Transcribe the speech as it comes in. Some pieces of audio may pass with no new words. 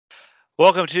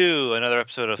Welcome to another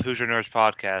episode of Hoosier Nerds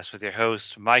Podcast with your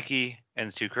host Mikey and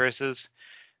the two Chris's.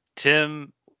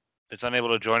 Tim is unable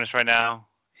to join us right now.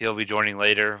 He'll be joining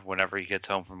later whenever he gets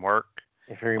home from work,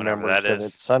 If he whenever remembers that that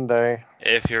is. it's Sunday.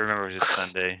 If he remembers it's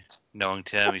Sunday, knowing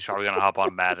Tim, he's probably going to hop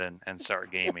on Madden and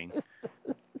start gaming.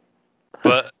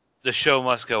 But the show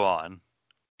must go on.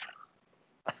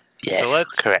 Yes,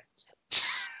 correct.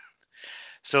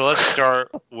 So let's start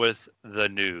with the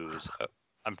news.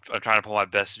 I'm trying to pull my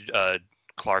best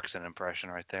Clarkson impression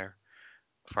right there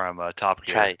from Top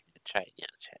Gear. Try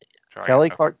it.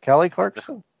 Kelly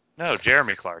Clarkson? No,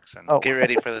 Jeremy Clarkson. Oh. Get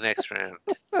ready for the next round.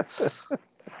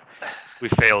 We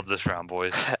failed this round,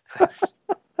 boys. All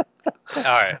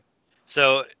right.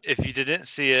 So if you didn't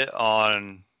see it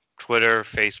on Twitter,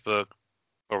 Facebook,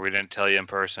 or we didn't tell you in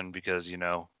person because, we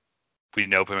know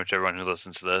pretty much everyone who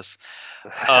listens to this.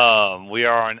 We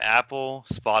are on Apple,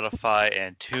 Spotify,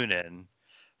 and TuneIn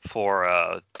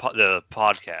for the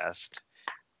podcast.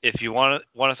 If you want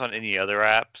us on any other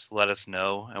apps, let us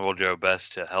know, and we'll do our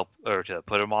best to help or to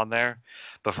put them on there.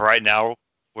 But for right now,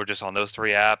 we're just on those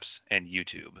three apps and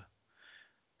YouTube.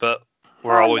 But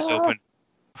we're always open.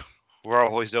 We're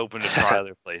always open to try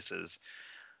other places.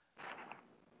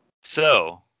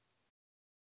 So,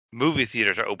 movie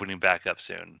theaters are opening back up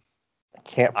soon. I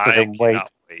can't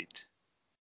cannot wait.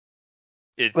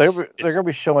 They're going to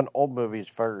be showing old movies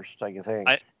first, I think.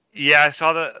 Yeah, I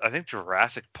saw that. I think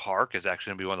Jurassic Park is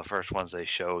actually going to be one of the first ones they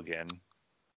show again.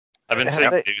 I've been seeing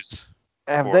news.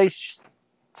 Have they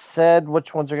said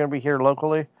which ones are going to be here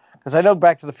locally? Because I know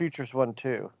Back to the Future's one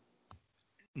too.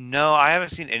 No, I haven't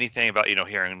seen anything about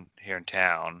here in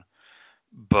town,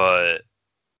 but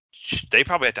they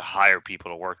probably have to hire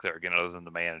people to work there again, other than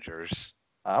the managers.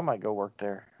 I might go work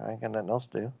there. I ain't got nothing else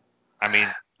to do. I mean,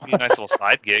 be a nice little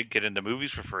side gig, get into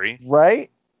movies for free,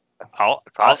 right? I'll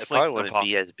probably wouldn't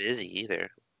be as busy either.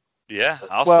 Yeah.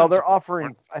 Well, they're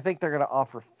offering. I think they're going to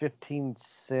offer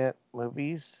 15-cent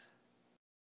movies.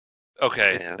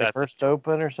 Okay. Yeah. They first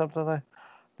open or something like.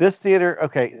 This theater,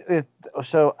 okay.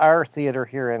 So our theater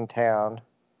here in town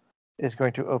is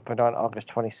going to open on August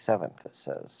 27th. It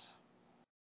says.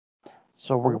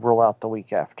 So we roll out the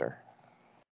week after.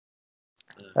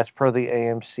 That's per the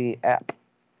AMC app.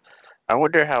 I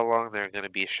wonder how long they're going to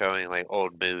be showing like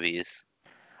old movies.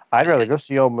 I'd rather go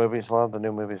see old movies. A lot of the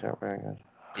new movies aren't very good.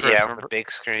 Yeah, on the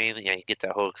big screen, you get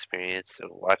that whole experience of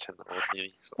watching the old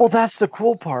movies. Well, that's the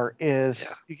cool part is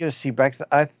you get to see back.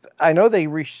 I know they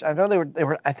reached. I know they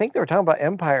were. I think they were talking about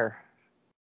Empire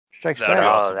Strikes Back.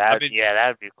 Oh,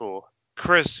 that'd be cool.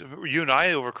 Chris, you and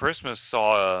I over Christmas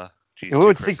saw. We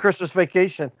would see Christmas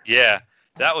Vacation. Yeah,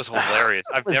 that was hilarious.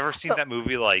 I've never seen that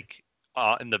movie like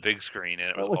in the big screen, and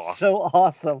it was awesome. So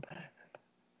awesome.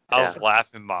 I was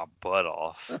laughing my butt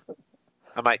off.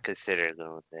 I might consider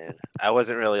going then. I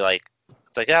wasn't really like,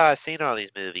 it's like, I've seen all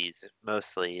these movies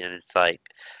mostly, and it's like,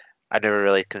 I never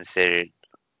really considered.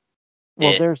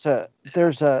 Well, there's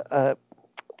a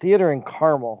theater in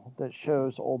Carmel that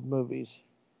shows old movies,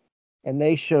 and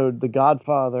they showed The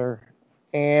Godfather,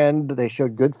 and they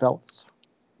showed Goodfellas.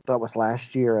 That was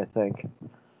last year, I think.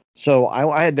 So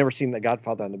I had never seen The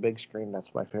Godfather on the big screen.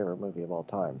 That's my favorite movie of all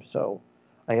time. So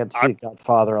I got to see The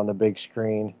Godfather on the big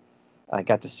screen. I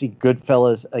got to see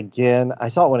Goodfellas again. I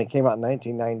saw it when it came out in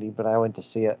 1990, but I went to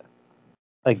see it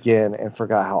again and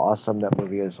forgot how awesome that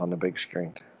movie is on the big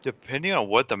screen. Depending on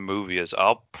what the movie is,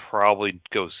 I'll probably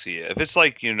go see it. If it's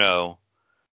like, I'm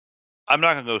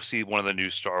not going to go see one of the new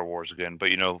Star Wars again, but,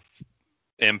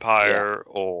 Empire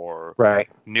or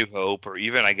New Hope or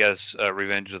even, I guess,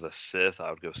 Revenge of the Sith,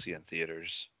 I would go see in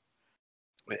theaters.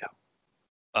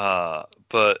 Yeah.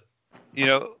 But...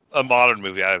 a modern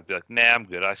movie, I would be like, nah, I'm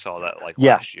good. I saw that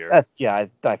last year. I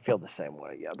feel the same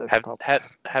way. Yeah.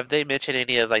 Have they mentioned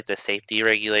any of like the safety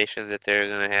regulations that they're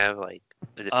gonna have? Like,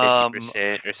 is it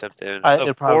 50% or something?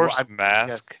 Of course,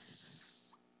 mask.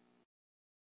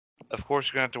 Of course,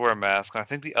 you're gonna have to wear a mask. I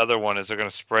think the other one is they're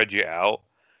gonna spread you out.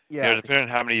 Yeah. Depending on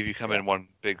how many of you come in one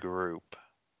big group.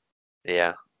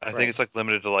 Yeah. I think it's like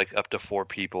limited to like up to 4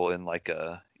 people in like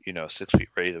a 6 feet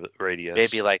radius.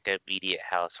 Maybe like an immediate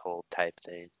household type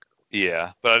thing.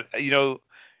 Yeah, but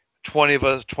 20 of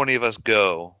us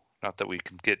go. Not that we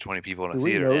can get 20 people in a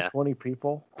theater. Do we know 20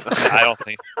 people? I don't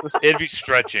think it'd be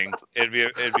stretching. It'd be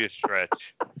a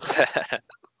stretch.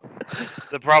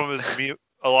 The problem is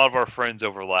a lot of our friends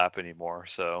overlap anymore,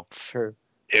 so true.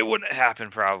 It wouldn't happen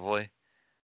probably.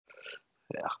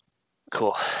 Yeah.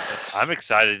 Cool. I'm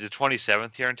excited. The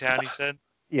 27th here in town, you said?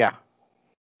 Yeah.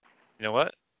 You know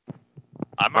what?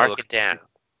 Mark it down.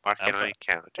 Mark it on your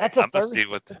calendar. That's a Thursday.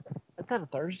 Is that a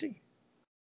Thursday?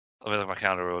 Let me look at my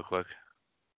calendar real quick.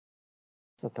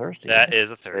 It's a Thursday. That is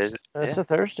a Thursday. It's a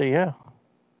Thursday, yeah.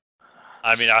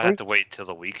 I mean, I have to wait till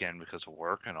the weekend because of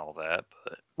work and all that.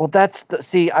 But well,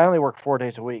 see, I only work 4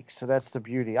 days a week, so that's the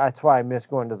beauty. That's why I miss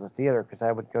going to the theater because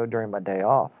I would go during my day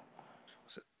off.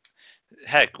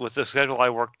 Heck, with the schedule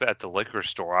I worked at the liquor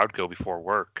store, I would go before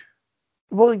work.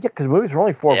 Well, yeah, because movies are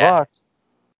only $4.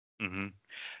 Mm-hmm.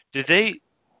 Did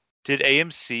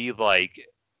AMC like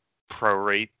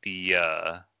prorate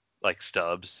the like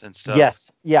stubs and stuff?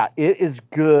 Yes, yeah, it is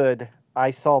good.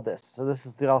 I saw this, so this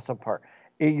is the awesome part.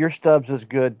 Your stubs is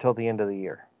good till the end of the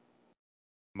year.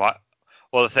 Well,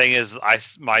 the thing is,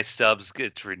 my stubs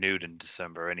gets renewed in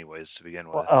December, anyways, to begin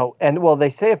with. They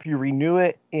say if you renew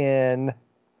it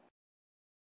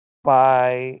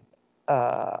by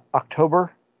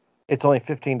October, it's only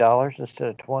 $15 instead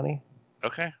of $20.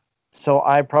 Okay. So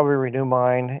I probably renew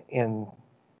mine in.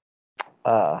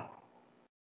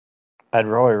 I'd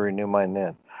really renew mine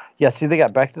then. Yeah, see, they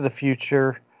got Back to the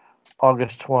Future,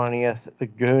 August 20th. The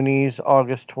Goonies,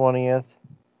 August 20th.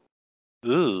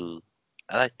 Ooh,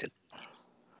 I like the Goonies.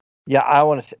 Yeah, I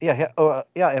want to say.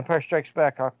 Yeah. Empire Strikes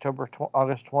Back, August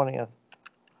 20th.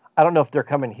 I don't know if they're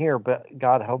coming here, but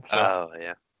God hope so. Oh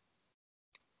yeah.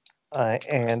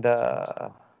 And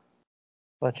a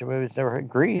bunch of movies never heard.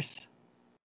 Grease.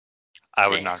 I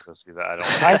would not go see that.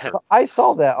 I don't. I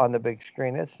saw that on the big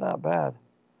screen. It's not bad.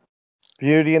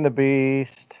 Beauty and the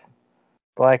Beast,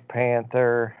 Black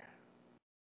Panther,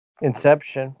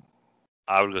 Inception.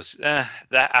 I would go see that.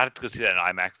 I have to go see that in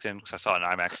IMAX then, because I saw it in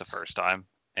IMAX the first time,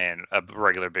 and a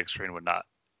regular big screen would not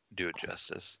do it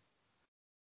justice.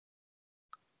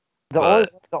 The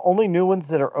only new ones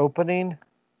that are opening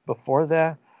before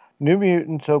that, New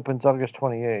Mutants opens August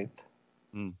 28th.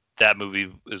 That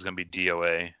movie is going to be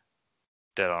DOA,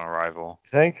 Dead on Arrival. You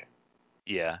think?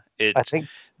 Yeah, I think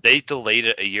they delayed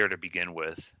it a year to begin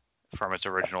with from its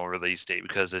original release date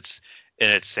because it's in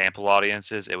its sample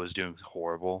audiences. It was doing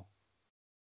horrible.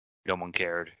 No one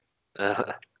cared.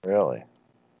 Really?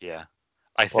 Yeah,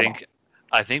 I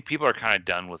think people are kind of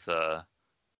done with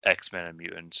X-Men and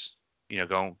mutants. You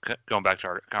know, going back to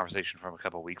our conversation from a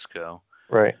couple of weeks ago.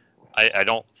 Right.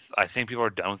 I think people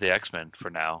are done with the X-Men for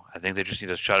now. I think they just need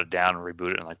to shut it down and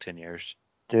reboot it in like 10 years.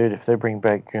 Dude, if they bring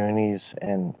back Goonies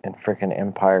and freaking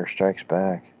Empire Strikes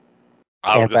Back.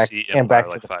 I would go see Empire Back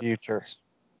like to the 5 Future. times.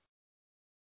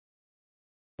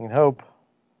 You can hope.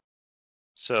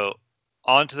 So,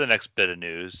 on to the next bit of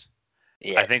news.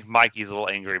 Yes. I think Mikey's a little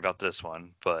angry about this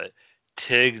one, but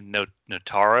Tig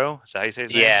Notaro, is that how you say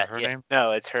his name? Yeah, Her name?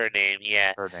 No, it's her name.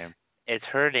 Yeah, Her name. it's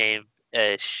her name.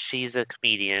 She's a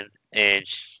comedian, and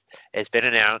it's been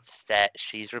announced that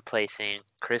she's replacing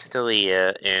Chris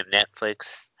D'Elia in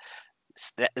Netflix,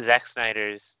 Zack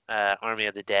Snyder's Army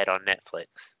of the Dead on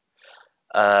Netflix.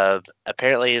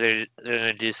 Apparently, they're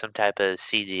gonna do some type of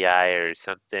CGI or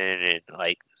something, and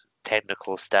like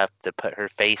technical stuff to put her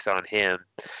face on him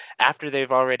after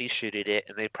they've already shooted it,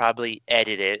 and they probably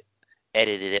edited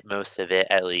it, most of it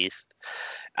at least.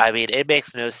 I mean, it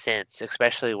makes no sense,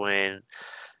 especially when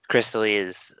Chris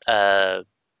D'Elia's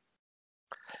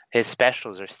his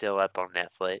specials are still up on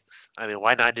Netflix. I mean,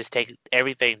 why not just take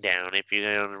everything down if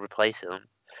you're going to replace him?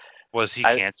 Was he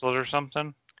canceled or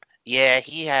something? Yeah,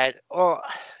 he had. Well,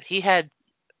 he had.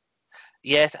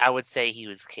 Yes, I would say he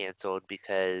was canceled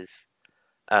because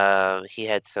he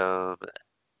had some.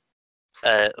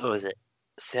 What was it?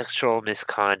 Sexual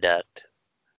misconduct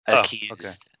accused.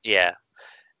 Okay. Yeah.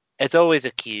 It's always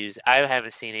accused. I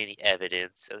haven't seen any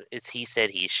evidence. It's he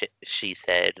said, she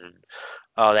said, and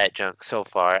all that junk so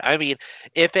far. I mean,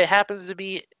 if it happens to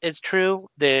be it's true,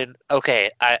 then okay,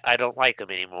 I don't like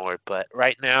him anymore. But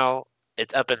right now,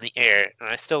 it's up in the air, and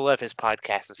I still love his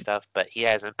podcast and stuff. But he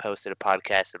hasn't posted a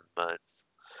podcast in months.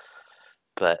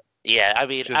 But yeah, I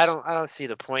mean, I don't see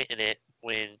the point in it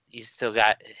when he's still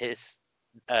got his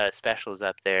specials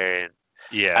up there, and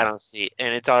yeah, I don't see,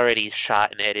 and it's already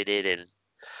shot and edited, and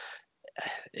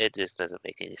it just doesn't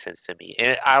make any sense to me.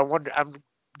 And I'm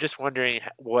just wondering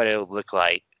what it would look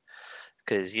like,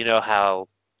 because you know how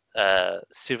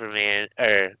Superman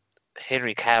or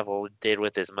Henry Cavill did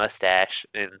with his mustache,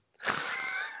 and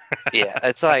yeah,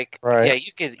 it's like right.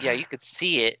 you could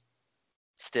see it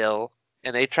still,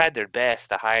 and they tried their best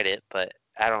to hide it, but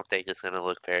I don't think it's gonna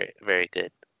look very very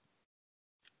good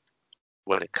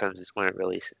when it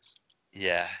releases.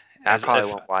 Yeah, I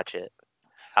probably won't watch it.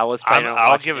 I was planning on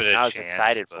watching it. I was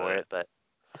excited for it, but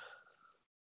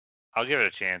I'll give it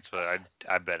a chance. But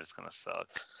I bet it's gonna suck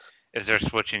if they're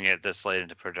switching it this late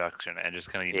into production and just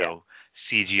gonna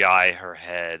CGI her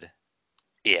head.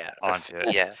 Yeah, onto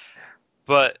it. Yeah,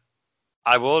 but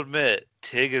I will admit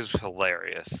Tig is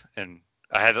hilarious, and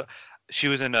She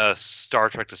was in Star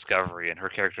Trek Discovery, and her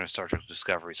character in Star Trek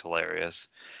Discovery is hilarious.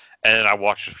 And then I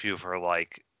watched a few of her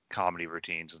like comedy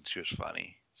routines, and she was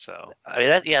funny. So I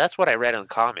mean, that's what I read in the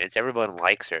comments. Everyone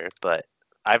likes her, but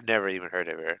I've never even heard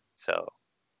of her. So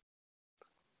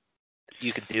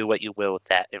you can do what you will with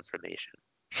that information.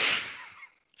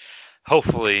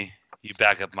 hopefully you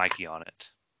back up Mikey on it.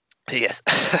 Yes.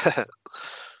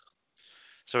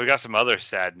 So we got some other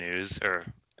sad news, or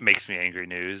makes me angry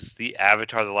news. The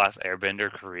Avatar: The Last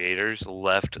Airbender creators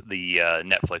left the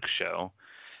Netflix show.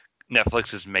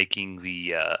 Netflix is making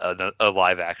the a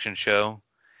live action show,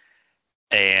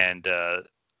 and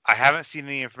I haven't seen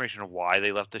any information on why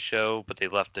they left the show, but they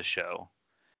left the show.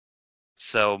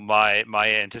 So my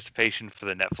anticipation for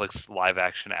the Netflix live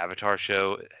action Avatar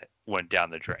show went down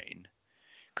the drain,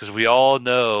 because we all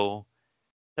know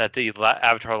that the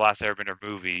Avatar: Last Airbender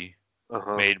movie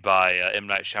made by M.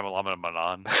 Night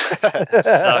Shyamalan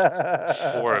sucked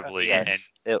horribly Yes.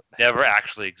 and never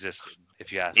actually existed,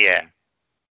 if you ask Yeah. me.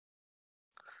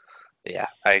 Yeah,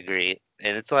 I agree.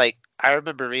 And it's like, I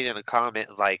remember reading a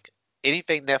comment, like,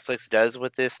 anything Netflix does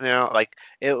with this now, like,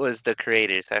 it was the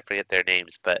creators, I forget their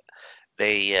names, but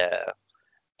they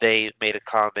made a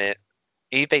comment,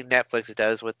 anything Netflix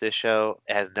does with this show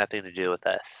has nothing to do with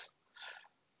us.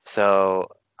 So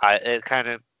I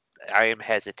am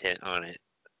hesitant on it.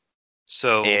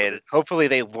 So And hopefully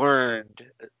they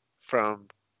learned from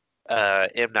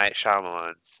M. Night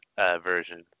Shyamalan's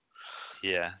version.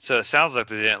 yeah, so it sounds like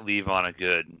they didn't leave on a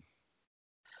good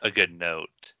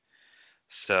note.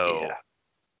 So Yeah.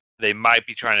 they might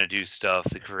be trying to do stuff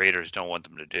the creators don't want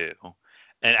them to do.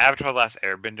 And Avatar: The Last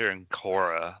Airbender and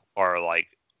Korra are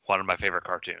like one of my favorite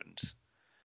cartoons.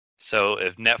 So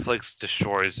if Netflix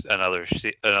destroys another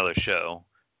show,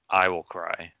 I will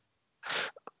cry,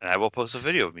 and I will post a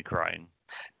video of me crying.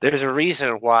 There's a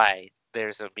reason why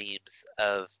there's a memes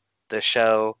of the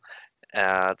show,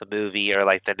 the movie, or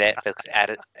like the Netflix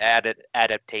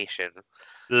adaptation.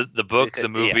 The book, Because, the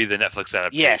movie, the Netflix yes,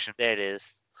 adaptation. there it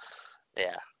is.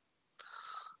 Yeah.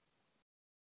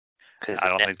 Because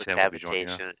I the don't think Netflix Tim will be joining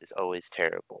us. adaptation is always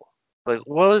terrible. Like,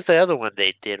 what was the other one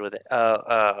they did with it? I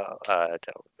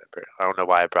don't remember. I don't know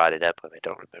why I brought it up, but I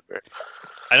don't remember.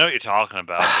 I know what you're talking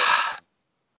about. But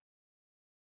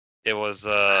it was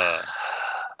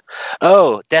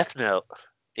Oh, Death Note.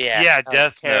 Yeah. yeah,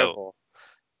 Death terrible. Note.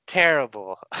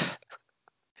 Terrible.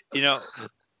 You know,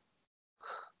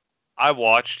 I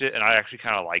watched it and I actually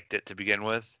kind of liked it to begin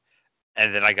with,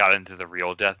 and then I got into the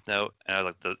real Death Note, and I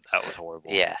was like, that was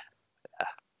horrible. Yeah.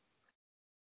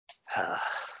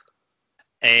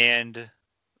 And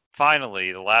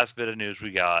finally, the last bit of news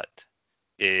we got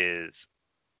is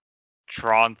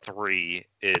Tron 3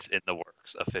 is in the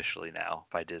works officially now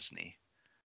by Disney.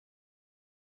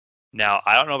 Now,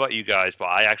 I don't know about you guys, but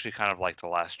I actually kind of like the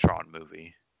last Tron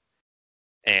movie.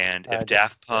 And if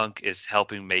Daft Punk is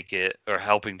helping make it, or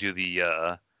helping do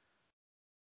the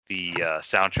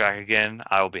soundtrack again,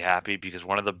 I will be happy, because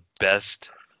one of the best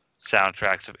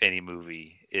soundtracks of any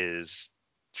movie is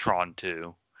Tron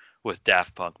 2, with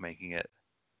Daft Punk making it.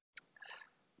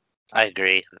 I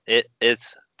agree.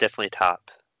 It's definitely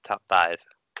top 5.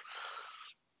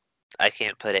 I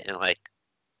can't put it in like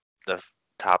the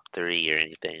top 3 or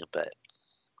anything, but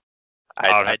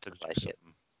I like it.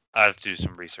 I have to do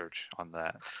some research on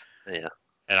that. Yeah.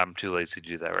 And I'm too lazy to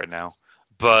do that right now.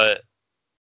 But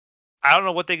I don't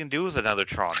know what they can do with another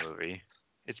Tron movie.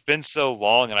 It's been so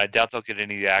long, and I doubt they'll get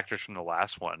any of the actors from the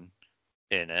last one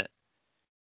in it.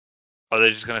 Are they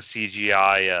just gonna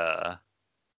CGI?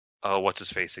 What's his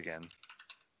face again?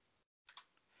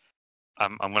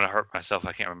 I'm gonna hurt myself.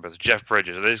 I can't remember. It's Jeff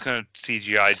Bridges. Are they just gonna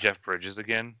CGI Jeff Bridges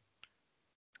again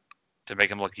to make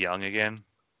him look young again?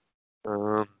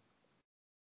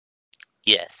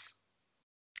 Yes.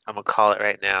 I'm gonna call it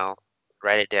right now.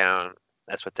 Write it down.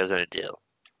 That's what they're gonna do.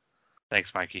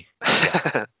 Thanks, Mikey.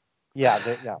 Yeah.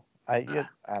 I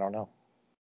don't know.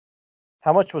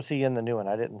 How much was he in the new one?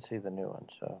 I didn't see the new one,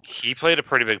 so he played a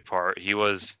pretty big part. He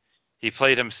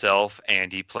played himself,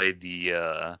 and he played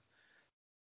the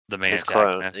main his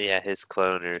clone. antagonist. Yeah, his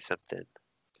clone or something.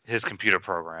 His computer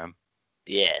program.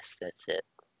 Yes, that's it.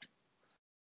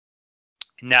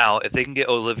 Now, if they can get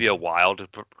Olivia Wilde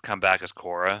to come back as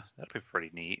Korra, that'd be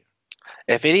pretty neat.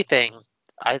 If anything,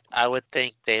 I would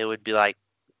think they would be like,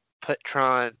 put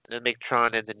Tron and make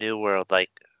Tron in the new world, like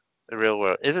the real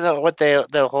world. Isn't that what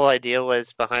the whole idea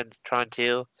was behind Tron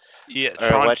 2? Yeah, or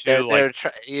Tron what 2,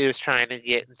 he was trying to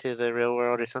get into the real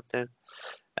world or something.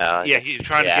 Yeah, he was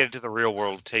trying to get into the real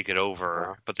world, take it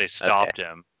over, but they stopped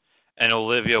him. And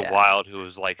Olivia Wilde, who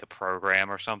was like a program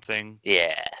or something,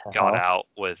 got out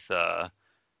with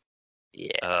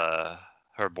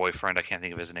her boyfriend. I can't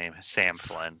think of his name. Sam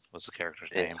Flynn was the character's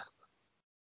name.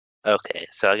 Okay,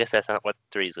 so I guess that's not what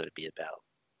 3 is going to be about.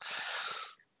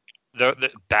 They're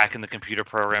back in the computer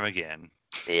program again.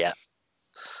 Yeah.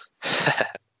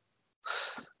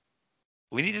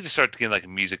 We need to start getting like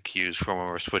music cues from when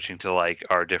we're switching to like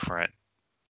our different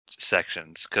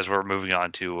sections because we're moving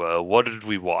on to what did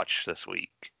we watch this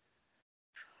week?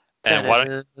 And why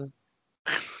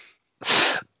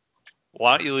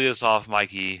don't you lead us off,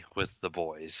 Mikey, with The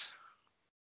Boys?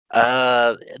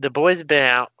 The Boys have been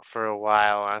out for a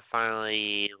while. I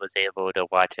finally was able to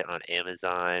watch it on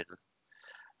Amazon.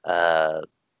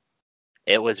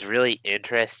 It was really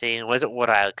interesting. It wasn't what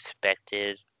I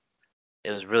expected. It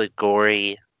was really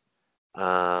gory.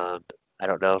 I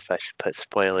don't know if I should put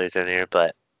spoilers in there,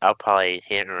 but I'll probably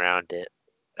hint around it.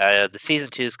 The season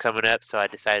 2 is coming up, so I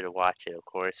decided to watch it, of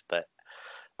course. But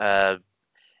at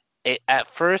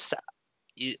first,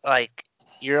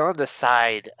 you're on the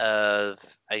side of,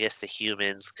 I guess, the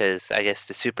humans, because I guess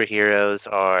the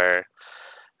superheroes are,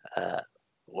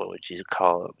 what would you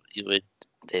call them?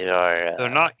 They are. They're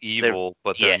not evil,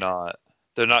 but they're not.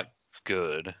 They're not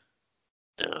good.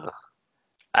 No.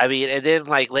 I mean, and then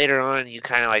like later on, you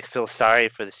kind of like feel sorry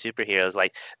for the superheroes.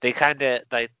 Like they kind of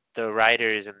like the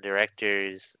writers and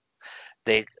directors,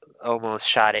 they almost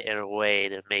shot it in a way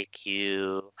to make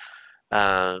you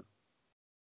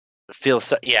feel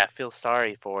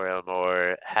sorry for them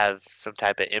or have some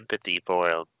type of empathy for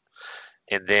them.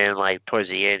 And then like towards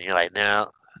the end, you're like,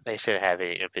 no, they shouldn't have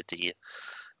any empathy.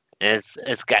 And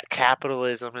it's got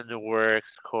capitalism in the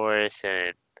works, of course,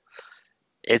 and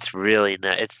it's really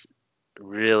not. It's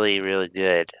really, really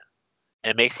good.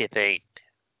 It makes you think.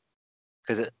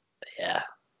 Yeah.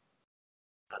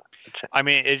 I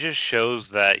mean, it just shows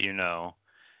that,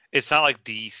 it's not like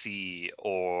DC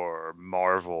or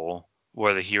Marvel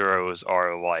where the heroes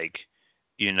are like,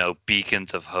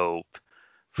 beacons of hope.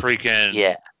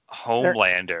 Freaking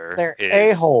Homelander. They're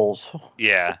a-holes.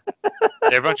 Yeah.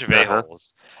 They're a bunch of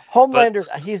a-holes. Homelander,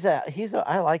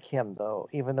 I like him though,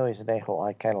 even though he's an a-hole.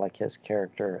 I kind of like his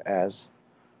character as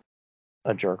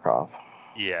a jerk off.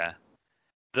 Yeah.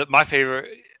 My favorite,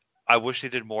 I wish they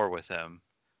did more with him.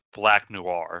 Black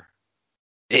Noir.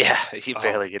 Yeah, you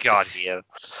barely get to see him.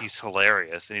 He's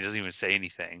hilarious, and he doesn't even say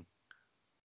anything.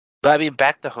 But I mean,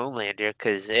 back to Homelander,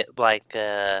 because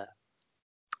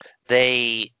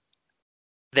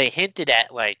they hinted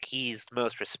at like he's the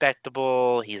most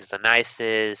respectable, he's the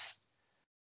nicest,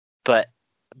 but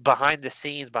behind the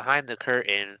scenes, behind the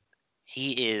curtain,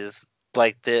 he is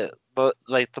like the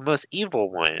most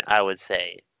evil one, I would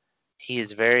say. He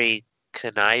is very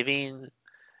conniving.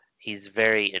 He's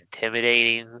very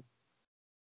intimidating.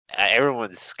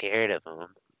 Everyone's scared of him,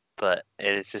 but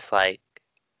it's just like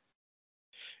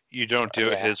you don't do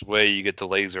it his way, you get the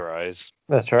laser eyes.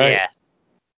 That's right. Yeah.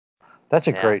 That's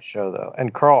a great show, though.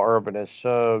 And Carl Urban is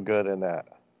so good in that.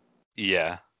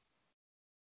 Yeah.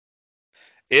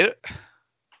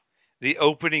 The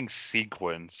opening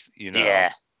sequence,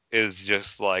 is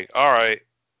just like, all right,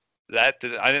 I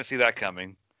didn't see that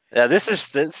coming. Yeah, this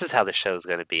is how the show's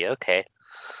going to be. Okay.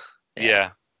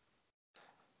 Yeah.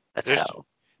 How.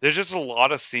 There's just a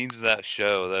lot of scenes in that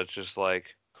show that's just like,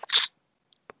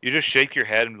 you just shake your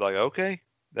head and be like, okay,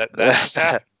 that just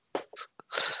happened.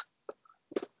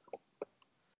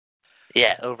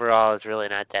 Yeah, overall, it's really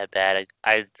not that bad.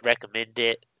 I recommend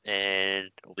it,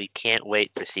 and we can't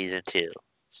wait for season 2.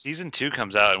 Season 2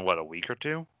 comes out in, what, a week or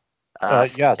two?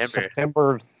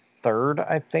 September 3rd,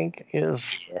 I think, is.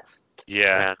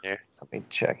 Yeah. Around there. Let me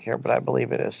check here, but I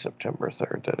believe it is September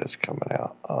 3rd that it's coming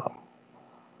out.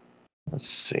 Let's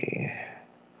see.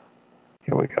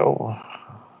 Here we go.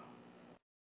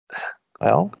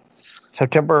 Well,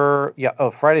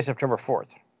 Friday, September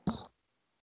 4th.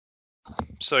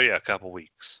 So, yeah, a couple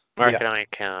weeks. Mark it on your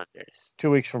calendars. 2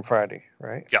 weeks from Friday,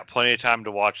 right? Got plenty of time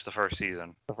to watch the first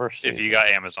season. If you got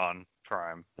Amazon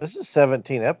Prime. This is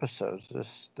 17 episodes.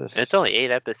 This. It's only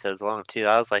 8 episodes long, too.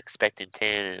 I was like expecting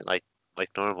 10, like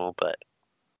normal, but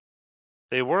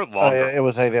they were longer. Oh, yeah, it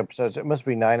was 8 episodes. It must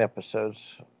be 9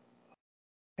 episodes.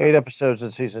 8 episodes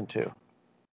in season 2.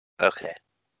 Okay.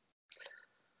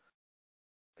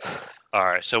 All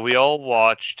right, so we all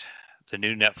watched the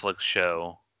new Netflix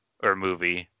show or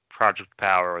movie, Project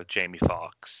Power, with Jamie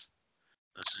Foxx.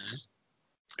 Mm-hmm.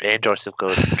 And Joseph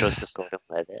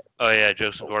Gordon-Levitt. Oh yeah,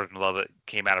 Joseph Gordon-Levitt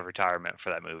came out of retirement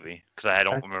for that movie because I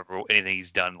don't remember anything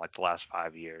he's done like the last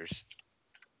 5 years.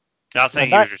 Not saying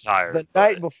he was retired.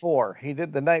 Night before. He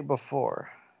did the night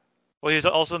before. Well, he was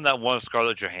also in that one with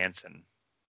Scarlett Johansson.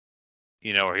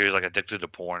 Where he was like addicted to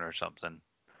porn or something.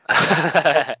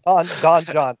 Don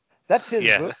John. That's his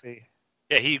movie.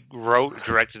 Yeah, he wrote,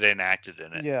 directed, and acted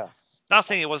in it. Yeah. Not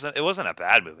saying it wasn't a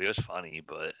bad movie. It was funny,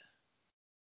 but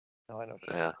No, I know.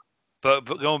 Yeah. but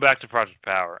going back to Project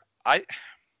Power, I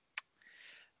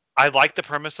like the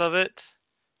premise of it,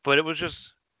 but it was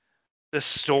just the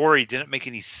story didn't make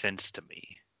any sense to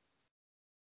me.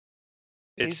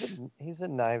 He's a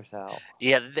Knives Out.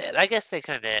 Yeah, I guess they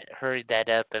kind of hurried that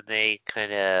up and they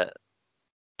kind of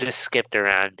just skipped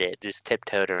around it, just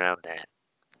tiptoed around that.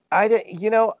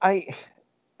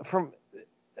 From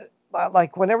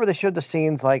like whenever they showed the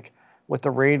scenes like with the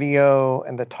radio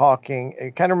and the talking,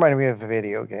 it kind of reminded me of a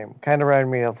video game. Kind of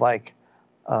reminded me of like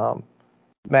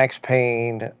Max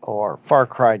Payne or Far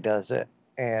Cry does it,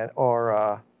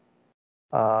 or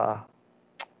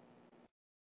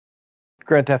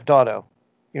Grand Theft Auto.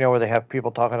 Where they have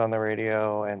people talking on the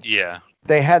radio, and Yeah.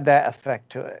 they had that effect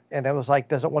to it. And it was like,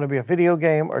 does it want to be a video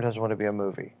game or does it want to be a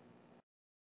movie?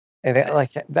 And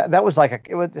that was like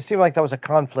it seemed like that was a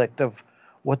conflict of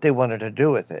what they wanted to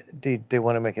do with it. Do they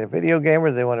want to make it a video game or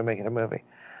do they want to make it a movie?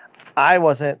 I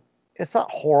wasn't. It's not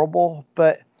horrible,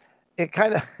 but it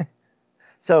kind of.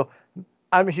 So,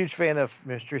 I'm a huge fan of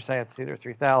Mystery Science Theater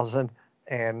 3000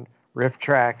 and Riff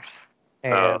Tracks,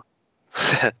 and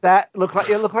that looked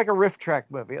like a Riff Track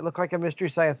movie. It looked like a Mystery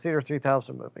Science Theater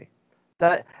 3000 movie.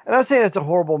 And I'm saying it's a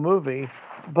horrible movie,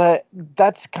 but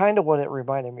that's kind of what it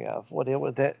reminded me of. What it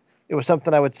was that it was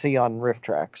something I would see on Riff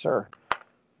Tracks or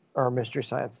Mystery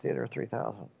Science Theater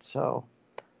 3000. So,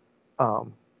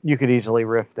 you could easily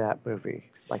riff that movie.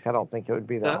 Like, I don't think it would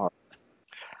be that hard.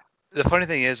 The funny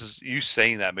thing is you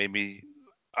saying that made me.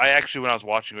 I actually, when I was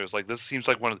watching it, was like, this seems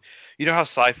like one of. How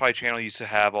Sci-Fi Channel used to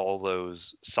have all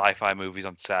those sci-fi movies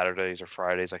on Saturdays or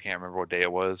Fridays. I can't remember what day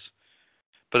it was,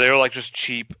 but they were like just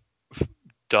cheap,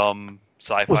 dumb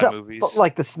sci-fi movies.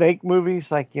 Like the Snake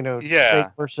movies, like Snake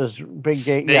versus Big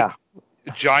Game. Yeah.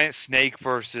 Giant snake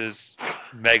versus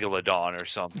megalodon or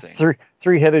something.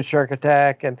 Three-headed shark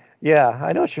attack, and yeah,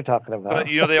 I know what you're talking about. But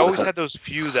they always had those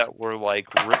few that were like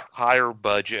higher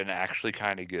budget and actually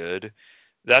kind of good.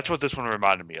 That's what this one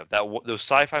reminded me of. Those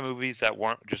sci-fi movies that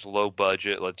weren't just low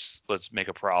budget. Let's make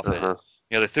a profit.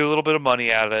 They threw a little bit of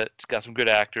money at it. Got some good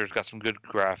actors. Got some good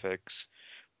graphics,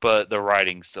 but the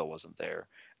writing still wasn't there.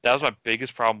 That was my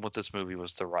biggest problem with this movie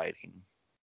was the writing.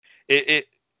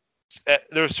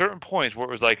 There were certain points where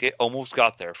it was like it almost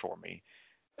got there for me.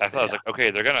 I thought I was like,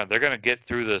 okay, they're gonna get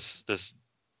through this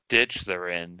ditch they're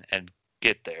in and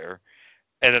get there,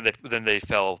 and then they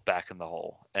fell back in the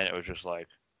hole, and it was just like,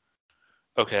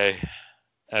 okay.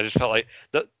 And I just felt like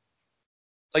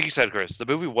like you said, Chris, the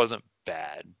movie wasn't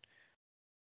bad,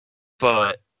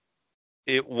 but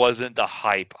it wasn't the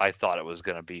hype I thought it was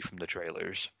gonna be from the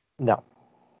trailers. No.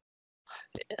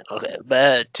 Okay,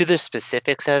 but to the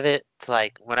specifics of it, it's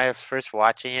like when I was first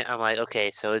watching it, I'm like,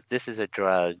 okay, so this is a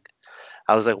drug.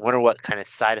 I was like, wonder what kind of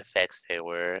side effects there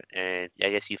were, and I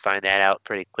guess you find that out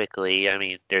pretty quickly. I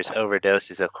mean, there's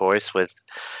overdoses, of course, with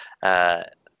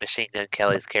Machine Gun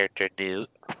Kelly's character Newt.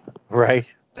 Right.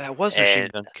 That was Machine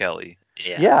Gun Kelly.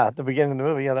 Yeah. At the beginning of the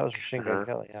movie, that was Machine Gun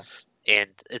Kelly. Yeah. And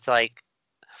it's like,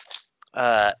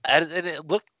 and it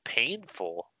looked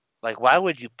painful. Like, why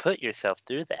would you put yourself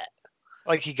through that?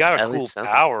 Like, he got a cool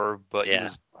power, but he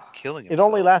was killing himself. It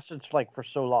only lasted for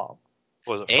so long.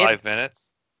 Was it 5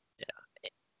 minutes?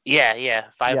 Yeah.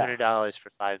 $500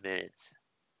 for 5 minutes.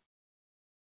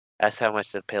 That's how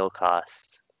much the pill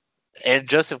costs. And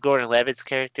Joseph Gordon-Levitt's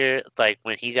character, like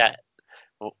when he got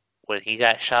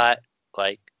shot,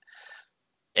 like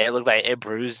it looked like it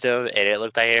bruised him, and it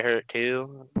looked like it hurt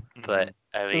too. But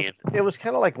I mean, it was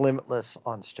kind of like Limitless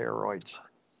on steroids.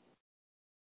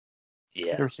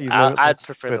 Yeah, I'd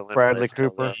prefer the Bradley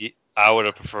Cooper. I would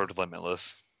have preferred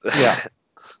Limitless. Yeah.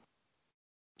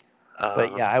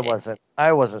 But yeah,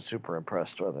 I wasn't super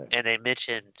impressed with it. And they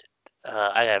mentioned,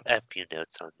 I have a few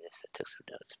notes on this. I took some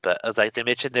notes, but I was like, they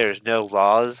mentioned there's no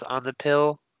laws on the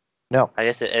pill. No. I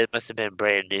guess it must have been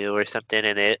brand new or something,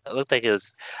 and it looked like it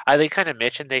was. They kind of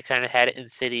mentioned they kind of had it in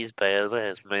cities, but it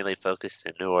was mainly focused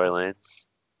in New Orleans.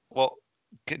 Well,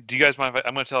 do you guys mind if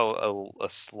I'm going to tell a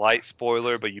slight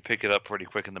spoiler, but you pick it up pretty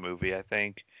quick in the movie, I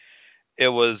think. It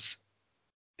was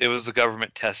the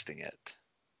government testing it.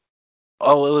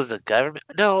 Oh, it was the government?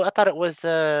 No, I thought it was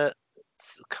the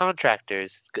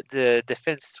contractors, the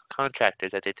defense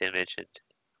contractors. I think they mentioned.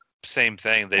 Same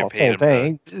thing. They paid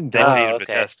him to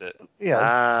test it.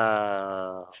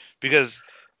 Yeah. Because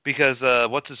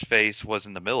what's his face was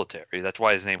in the military. That's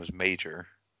why his name was Major.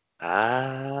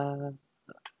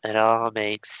 It all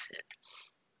makes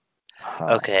sense.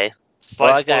 Okay.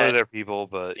 Slight spoiler there, people,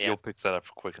 but you'll pick that up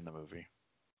quick in the movie.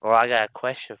 Well, I got a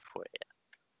question for you.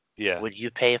 Yeah. Would you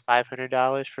pay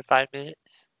 $500 for 5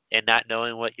 minutes? and not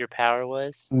knowing what your power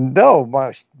was? No,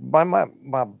 my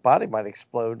body might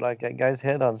explode like that guy's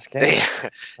head on Scam.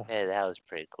 Yeah, that was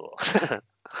pretty cool.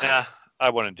 Yeah, I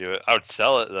wouldn't do it. I would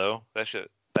sell it though. That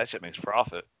shit makes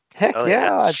profit. Heck Oh, yeah,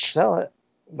 yeah. I'd sell it,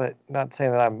 but not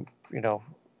saying that I'm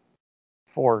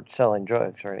for selling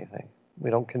drugs or anything. We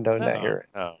don't condone that here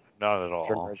No, not at at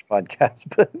Short all. Nerds Podcast.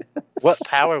 But What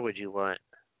power would you want?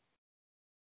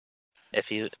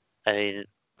 If you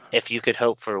could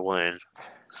hope for one.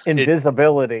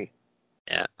 invisibility.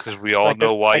 Yeah. Because we all Like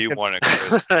know why I you could- want it,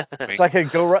 Chris. So I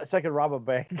could so I could rob a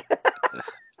bank.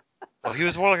 Well, he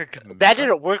was more like a. That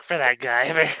didn't work for that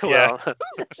guy very Yeah. well.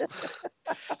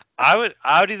 I would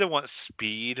either want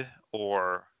speed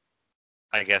or,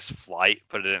 I guess, flight,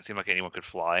 but it didn't seem like anyone could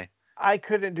fly. I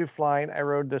couldn't do flying. I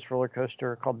rode this roller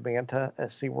coaster called Manta at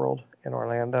SeaWorld in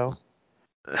Orlando.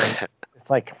 It's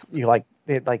like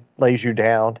it lays you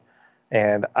down,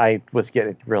 and I was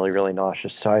getting really, really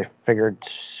nauseous. So I figured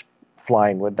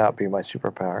flying would not be my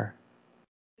superpower.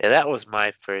 Yeah, that was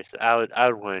my first. I would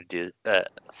want to do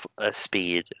a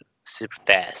speed super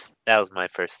fast. That was my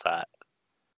first thought.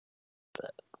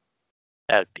 But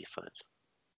that would be fun.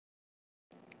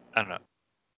 I don't know.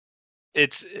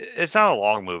 It's not a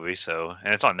long movie,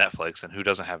 and it's on Netflix, and who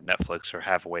doesn't have Netflix or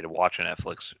have a way to watch a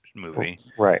Netflix movie?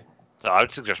 Right. So I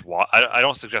would suggest I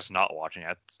don't suggest not watching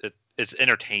it. It's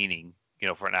entertaining,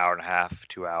 for an hour and a half,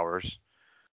 2 hours.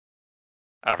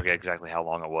 I forget exactly how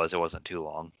long it was. It wasn't too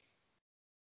long.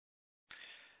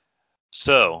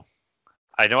 So,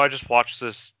 I know I just watched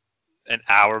this an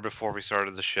hour before we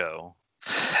started the show,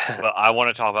 but I want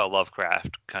to talk about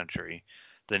Lovecraft Country,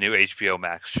 the new HBO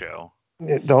Max show.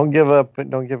 Don't give up.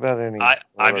 Don't give out any.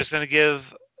 I'm just going to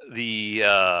give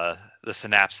the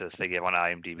synopsis they give on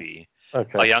IMDb.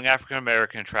 Okay. A young African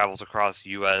American travels across the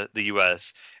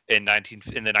U.S. in the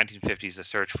 1950s to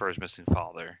search for his missing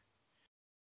father.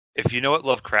 If you know what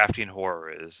Lovecraftian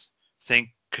horror is, think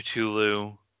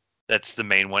Cthulhu. That's the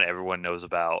main one everyone knows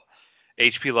about.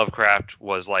 H.P. Lovecraft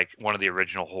was like one of the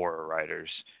original horror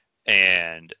writers,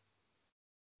 and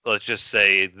let's just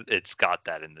say it's got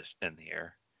that in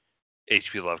here,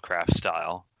 H.P. Lovecraft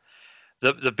style.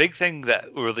 The big thing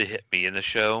that really hit me in the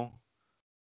show,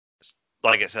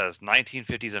 like it says,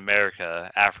 1950s America,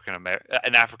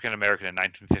 an African American in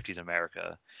 1950s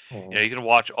America. Mm-hmm. You can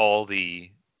watch all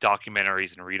the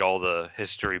documentaries and read all the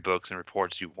history books and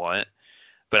reports you want,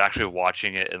 but actually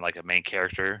watching it in like a main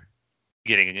character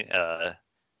getting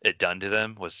it done to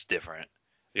them was different.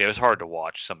 It was hard to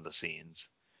watch some of the scenes,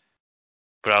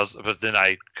 but then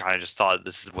I kind of just thought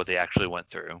this is what they actually went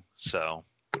through. So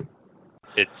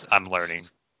I'm learning.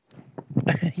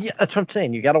 Yeah, that's what I'm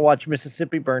saying. You got to watch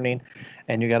Mississippi Burning,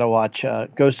 and you got to watch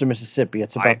Ghost of Mississippi.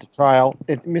 It's about the trial.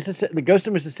 The Ghost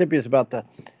of Mississippi is about the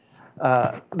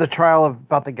trial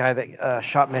about the guy that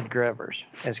shot Medgar Evers.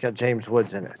 And it's got James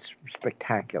Woods in it. It's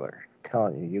spectacular. I'm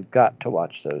telling you, you've got to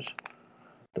watch those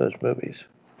movies.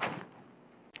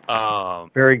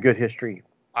 Very good history.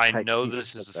 I know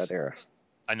this is that era.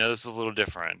 I know this is a little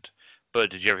different, but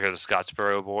did you ever hear the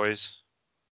Scottsboro Boys?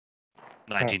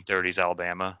 1930s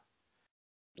Alabama.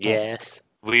 Yes.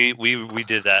 We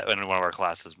did that in one of our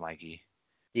classes, Mikey.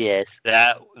 Yes.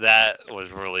 That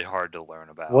was really hard to learn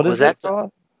about. What is that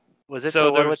called? Was it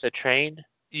the one with the train?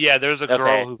 Yeah, there's a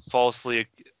girl who falsely,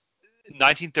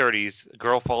 1930s, a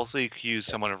girl falsely accused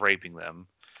someone of raping them,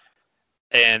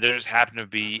 and there just happened to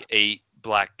be 8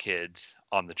 black kids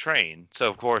on the train. So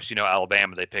of course,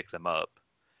 Alabama, they picked them up,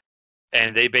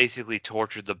 and they basically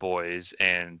tortured the boys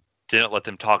and didn't let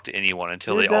them talk to anyone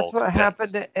until they all. That's what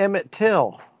happened to Emmett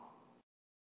Till.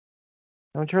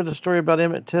 Haven't you heard the story about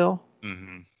Emmett Till?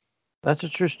 Mm-hmm. That's a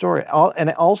true story.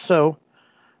 And also,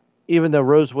 even though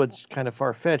Rosewood's kind of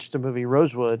far-fetched, the movie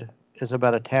Rosewood is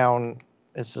about a town.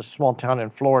 It's a small town in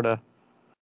Florida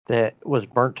that was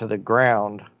burnt to the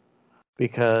ground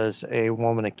because a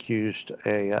woman accused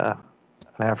an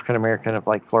African American of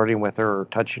like flirting with her or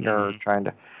touching her or trying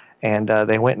to, and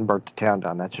they went and burnt the town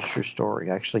down. That's a true story.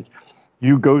 Actually,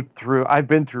 you go through. I've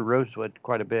been through Rosewood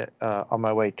quite a bit on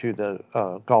my way to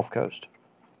the Gulf Coast.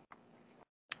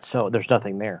 So there's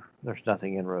nothing there. There's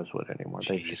nothing in Rosewood anymore.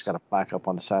 They've just got a plaque up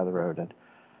on the side of the road, and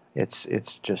it's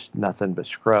just nothing but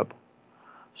scrub.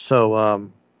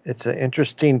 So it's an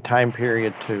interesting time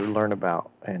period to learn about.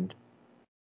 And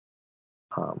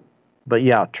but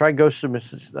yeah, try Ghost of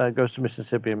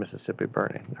Mississippi and Mississippi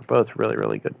Burning. They're both really,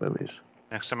 really good movies.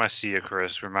 Next time I see you,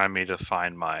 Chris, remind me to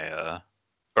find my or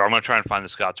I'm gonna try and find the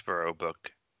Scottsboro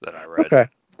book that I read. Okay.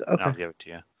 And I'll give it to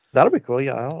you. That'll be cool.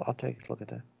 Yeah, I'll take a look at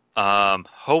that.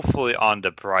 Hopefully on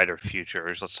to brighter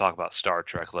futures. Let's talk about Star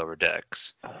Trek Lower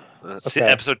Decks. Okay.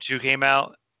 Episode 2 came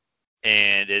out.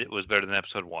 and it was better than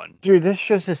episode 1. Dude, this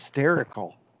show's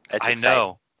hysterical. That's I exciting.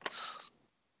 know.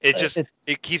 It just It's-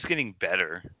 it keeps getting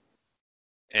better,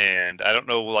 and I don't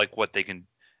know like what they can.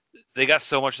 They got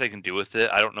so much they can do with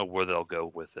it. I don't know where they'll go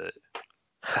with it.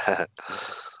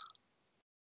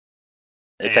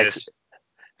 It's And actually,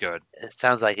 good. it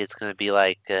sounds like it's gonna be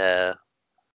like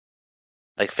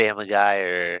Family Guy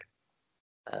or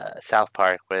South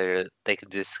Park, where they can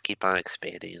just keep on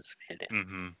expanding and expanding.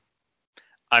 Hmm.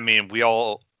 I mean, we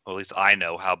all, or at least I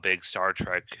know how big Star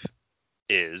Trek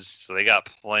is, so they got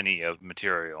plenty of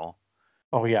material,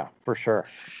 Oh yeah, for sure.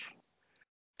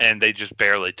 and they just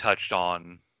barely touched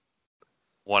on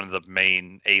one of the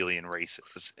main alien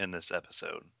races in this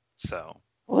episode. So,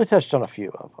 Well, they touched on a few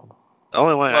of them. The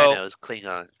only one Well- I know is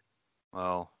Klingon.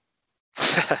 well,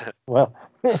 Well,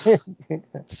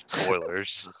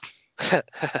 spoilers.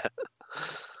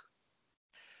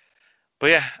 But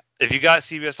yeah, if you got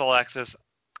CBS All Access,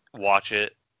 watch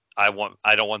it. I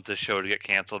don't want this show to get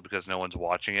canceled because no one's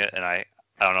watching it, and I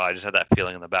don't know. I just had that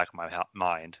feeling in the back of my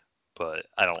mind, but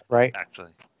I don't right?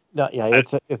 actually. No, yeah,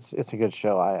 it's a good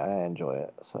show. I enjoy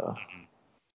it. So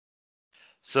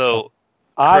So,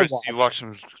 I Chris, watched, you watch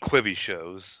some Quibi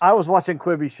shows. I was watching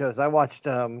Quibi shows. I watched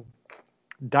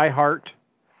Die Hard,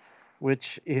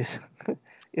 which is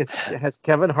it has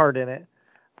Kevin Hart in it.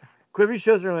 Quibi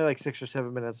shows are only like 6 or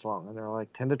 7 minutes long, and they're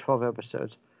like 10 to 12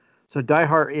 episodes. So Die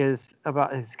Hard is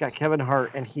about, it's got Kevin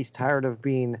Hart, and he's tired of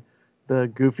being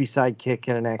the goofy sidekick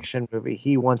in an action movie.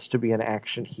 He wants to be an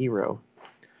action hero.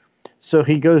 So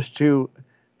he goes to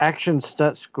action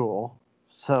stunt school.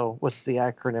 So what's the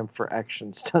acronym for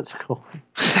action stunt school?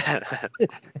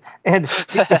 And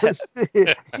he goes,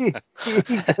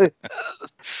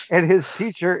 and his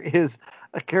teacher is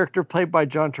a character played by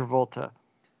John Travolta.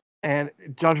 And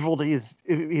John Travolta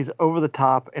he's over the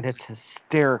top, and it's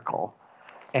hysterical.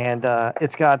 And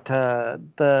it's got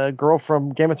the girl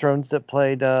from Game of Thrones that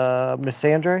played Miss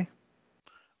Andre,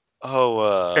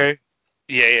 Okay.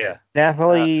 Yeah.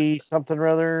 Nathalie something or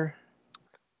other.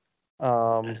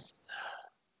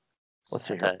 Let's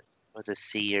see here. Was a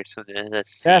C or something? That's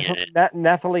C in it.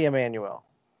 Nathalie Emmanuel.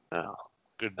 Oh,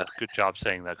 Good job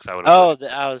saying that because I would.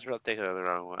 I was thinking of the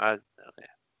wrong one.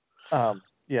 Okay.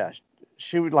 Yeah,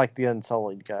 she would like the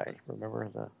Unsullied guy.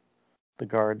 Remember the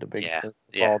guard, the big Yeah. the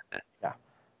Yeah. bald-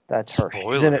 That's her.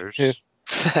 She's in it Spoilers. too.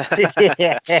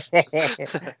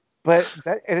 But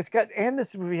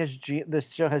this movie has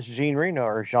this show has Jean Reno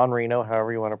or Jean Reno,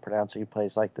 however you want to pronounce it. He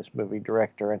plays like this movie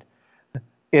director, and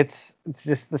it's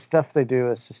just the stuff they do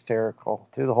is hysterical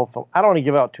through the whole film. I don't want to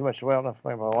give out too much away. I don't know if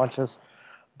anybody watches,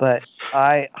 but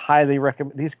I highly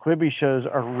recommend these Quibi shows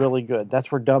are really good.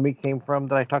 That's where Dummy came from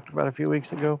that I talked about a few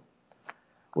weeks ago.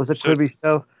 Was a So- Quibi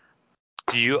show.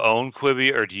 Do you own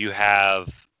Quibi or do you have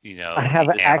I have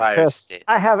the access. State.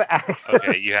 I have access.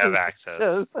 Okay, you have to access.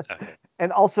 shows. Okay.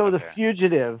 And also The Okay.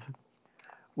 Fugitive,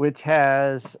 which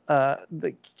has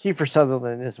the Kiefer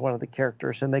Sutherland is one of the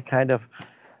characters, and they kind of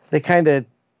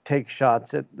take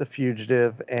shots at The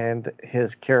Fugitive and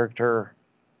his character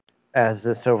as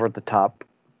this over the top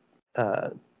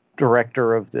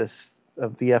director of the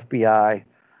FBI.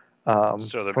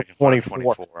 So they're from making fun of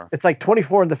 24. 24. It's like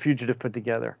 24 and The Fugitive put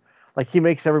together. Like he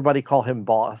makes everybody call him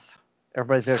boss.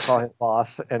 Everybody's gonna call him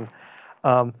boss, and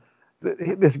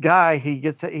this guy he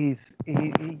gets out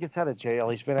of jail.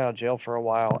 He's been out of jail for a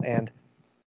while, and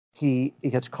he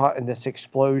gets caught in this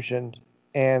explosion,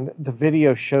 and the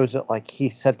video shows it like he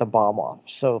set the bomb off.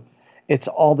 So it's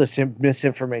all this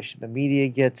misinformation. The media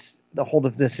gets the hold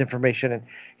of this information, and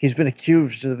he's been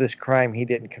accused of this crime he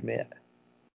didn't commit.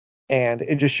 And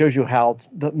it just shows you how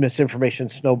the misinformation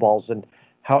snowballs and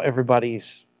how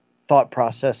everybody's thought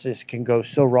processes can go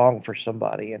so wrong for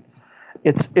somebody. And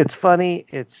it's funny.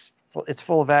 It's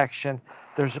full of action.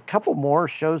 There's a couple more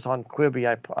shows on Quibi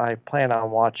I plan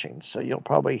on watching, so you'll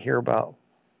probably hear about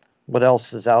what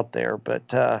else is out there. But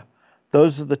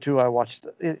those are the two I watched.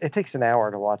 It takes an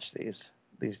hour to watch these.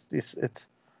 I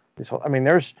mean,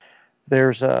 there's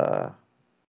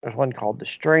one called The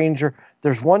Stranger.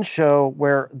 There's one show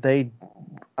where they,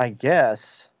 I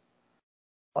guess,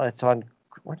 it's on,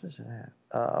 what is it at?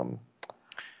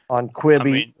 On Quibi, I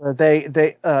mean- where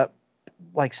they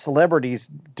like celebrities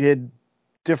did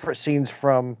different scenes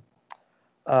from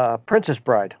Princess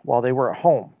Bride while they were at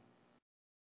home,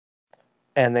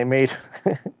 and they made.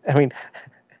 I mean,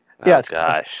 yeah, Oh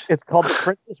gosh. it's called the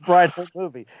Princess Bride whole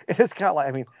movie. It's got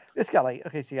like,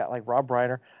 okay, so you got like Rob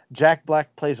Reiner, Jack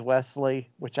Black plays Wesley,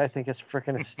 which I think is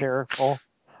freaking hysterical.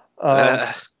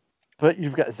 But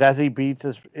you've got Zazie Beetz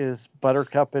is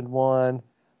Buttercup in one.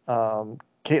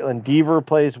 Caitlin Dever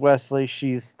plays Wesley.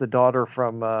 She's the daughter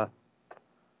from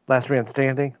Last Man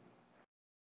Standing.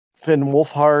 Finn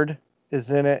Wolfhard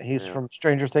is in it. He's from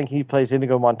Stranger Things. He plays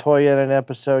Inigo Montoya in an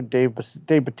episode. Dave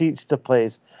Bautista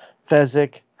plays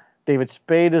Fezzik. David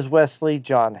Spade is Wesley.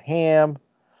 John Hamm.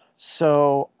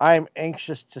 So I'm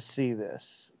anxious to see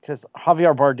this because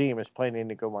Javier Bardem is playing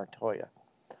Inigo Montoya.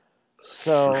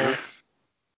 So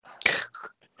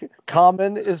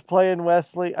Common is playing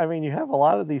Wesley. I mean, you have a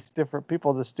lot of these different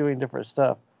people just doing different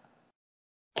stuff.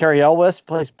 Cary Elwes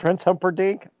plays Prince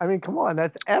Humperdinck. I mean, come on,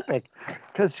 that's epic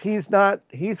because he's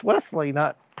Wesley,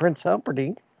 not Prince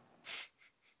Humperdinck.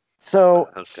 So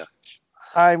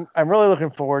I'm really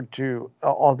looking forward to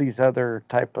all these other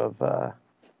type of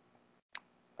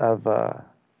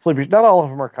Flippy. Not all of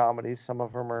them are comedies. Some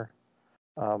of them are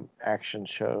action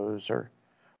shows or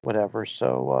whatever.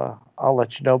 So I'll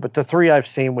let you know. But the three I've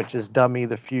seen, which is Dummy,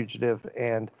 The Fugitive,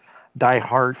 and Die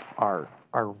Hard, are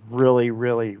really,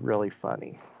 really, really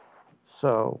funny.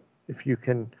 So if you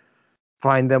can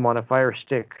find them on a Fire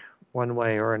Stick one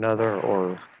way or another,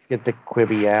 or get the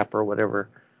Quibi app or whatever,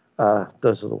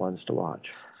 those are the ones to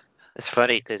watch. It's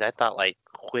funny because I thought like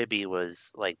Quibi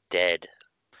was like dead.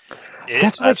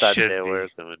 That's what it should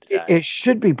be. It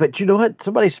should be, but you know what?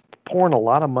 Somebody's pouring a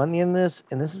lot of money in this,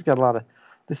 and this has got a lot of.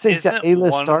 This thing's got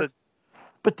A-list stars.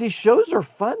 But these shows are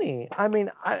funny. I mean,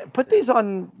 put these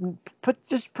on.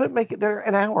 Make it there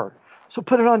an hour. So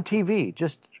put it on TV.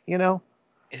 Just Is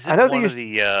it one of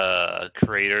the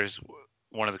creators?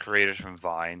 One of the creators from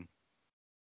Vine.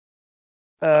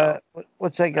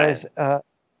 What's that guy's?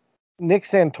 Nick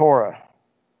Santora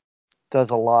does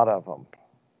a lot of them.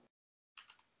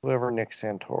 Whoever Nick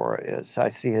Santora is, I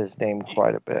see his name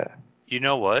quite a bit. You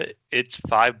know what? It's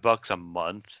 $5 a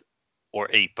month or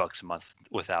 $8 a month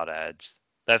without ads.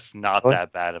 That's not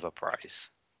that bad of a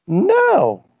price.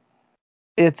 No,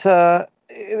 it's I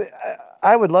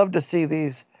would love to see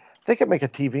these. They could make a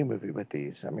TV movie with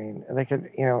these. I mean, they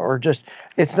could, or just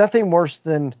it's nothing worse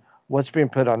than what's being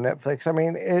put on Netflix. I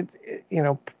mean,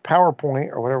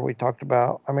 PowerPoint or whatever we talked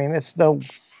about. I mean, it's no.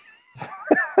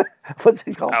 What's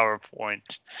it called?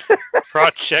 PowerPoint.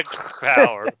 Project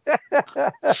Power.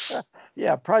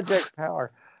 Yeah, Project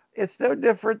Power. It's no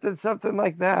different than something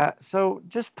like that. So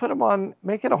just put them on,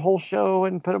 make it a whole show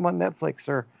and put them on Netflix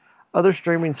or other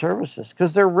streaming services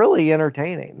because they're really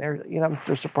entertaining.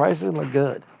 They're surprisingly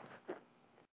good.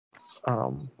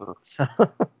 But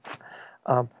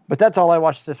that's all I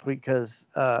watched this week because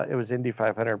it was Indy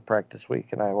 500 practice week,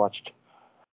 and I watched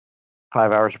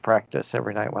 5 hours of practice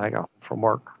every night when I got home from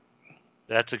work.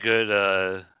 That's a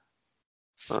good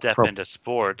step into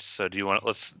sports. So do you want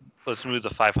let's move the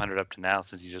 500 up to now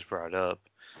since you just brought it up.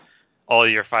 All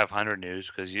your 500 news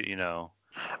because you know.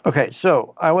 Okay,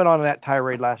 so I went on that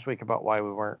tirade last week about why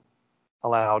we weren't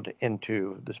allowed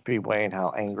into the Speedway and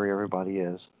how angry everybody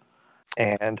is,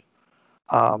 and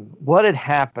what had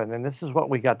happened. And this is what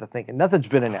we got to thinking. Nothing's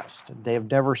been announced. They have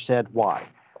never said why.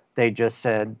 They just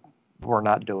said we're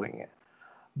not doing it.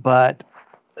 But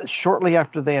shortly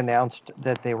after they announced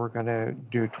that they were going to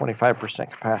do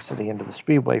 25% capacity into the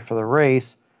Speedway for the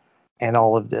race and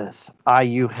all of this,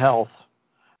 IU Health,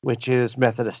 which is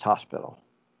Methodist Hospital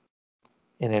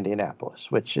in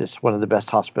Indianapolis, which is one of the best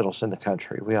hospitals in the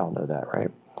country. We all know that, right?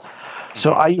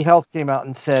 So IU Health came out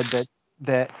and said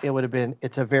that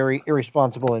it's a very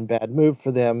irresponsible and bad move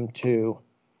for them to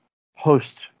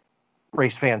host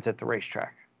race fans at the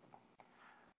racetrack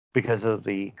because of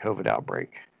the COVID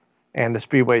outbreak. And the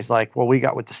Speedway's like, well, we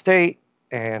got with the state,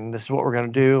 and this is what we're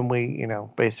going to do, and we,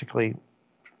 basically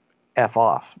F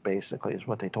off, basically, is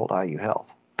what they told IU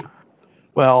Health.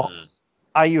 Well,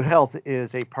 IU Health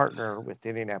is a partner with the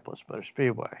Indianapolis Motor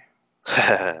Speedway.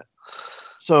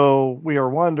 So we are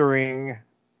wondering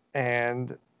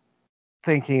and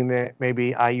thinking that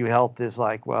maybe IU Health is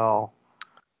like, well,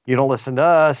 you don't listen to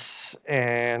us,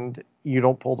 and you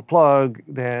don't pull the plug,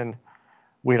 then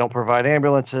we don't provide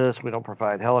ambulances, we don't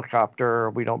provide helicopter,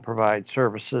 we don't provide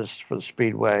services for the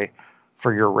Speedway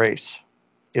for your race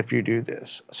if you do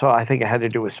this. So I think it had to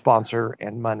do with sponsor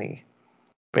and money,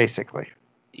 basically.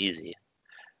 Easy.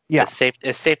 Yeah.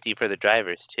 It's safety for the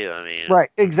drivers, too. I mean.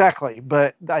 Right, exactly.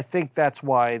 But I think that's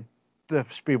why the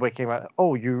Speedway came out.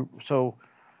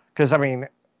 Because, I mean,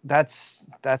 that's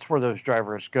where those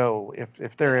drivers go.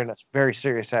 If they're in a very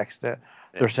serious accident,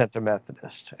 they're sent to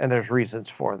Methodist, and there's reasons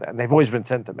for that. And they've always been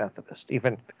sent to Methodist.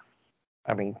 Even,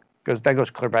 I mean, that goes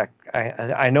clear back.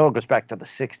 I know it goes back to the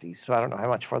 '60s, so I don't know how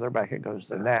much further back it goes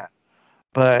than that.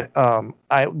 But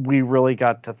we really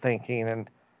got to thinking, and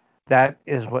that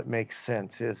is what makes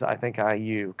sense. Is I think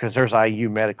IU, because there's IU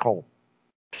medical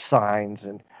signs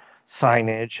and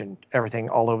signage and everything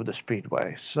all over the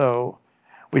Speedway. So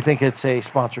we think it's a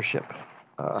sponsorship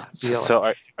deal.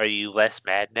 So are you less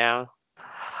mad now?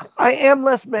 I am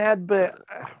less mad, but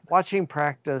watching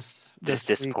practice Just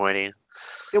this week, disappointing.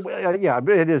 yeah,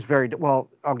 it is very well.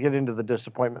 I'll get into the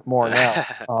disappointment more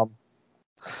now.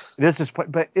 It is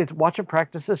disappointing, but it's watching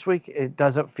practice this week. It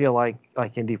doesn't feel like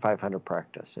Indy 500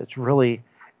 practice.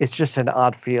 It's just an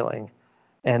odd feeling.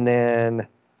 And then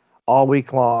all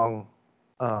week long,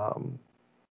 the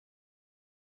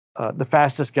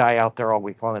fastest guy out there all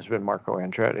week long has been Marco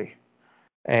Andretti.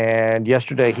 And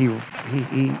yesterday he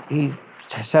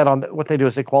sat on what they do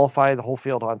is they qualify the whole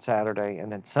field on Saturday,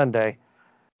 and then Sunday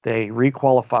they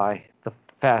requalify the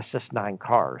fastest 9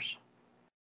 cars,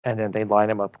 and then they line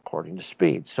them up according to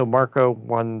speed. So Marco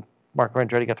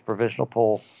Andretti got the provisional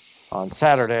pole on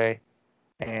Saturday,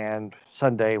 and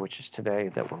Sunday, which is today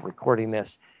that we're recording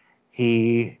this,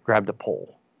 he grabbed a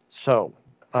pole. So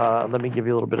let me give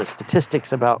you a little bit of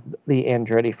statistics about the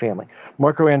Andretti family.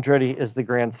 Marco Andretti is the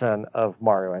grandson of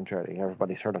Mario Andretti.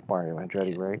 Everybody's heard of Mario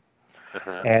Andretti, right?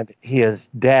 Uh-huh. And his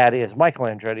dad is Michael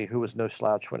Andretti, who was no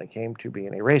slouch when it came to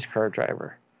being a race car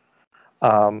driver.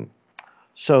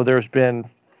 So there's been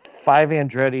 5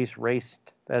 Andrettis raced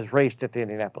at the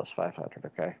Indianapolis 500.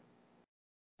 Okay,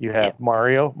 you have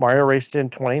Mario. Mario raced in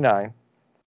 29.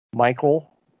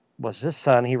 Michael was his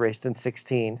son. He raced in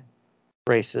 16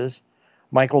 races.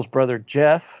 Michael's brother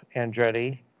Jeff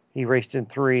Andretti, he raced in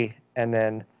 3, and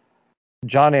then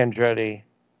John Andretti,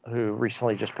 who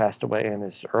recently just passed away in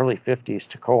his early 50s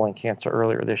to colon cancer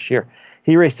earlier this year,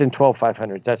 he raced in 12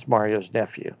 500s. That's Mario's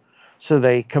nephew. So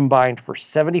they combined for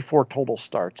 74 total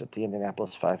starts at the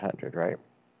Indianapolis 500, right?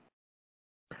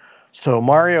 So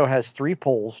Mario has 3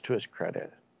 poles to his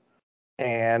credit,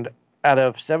 and out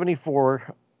of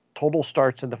 74 total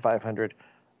starts in the 500,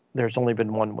 there's only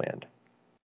been 1 win,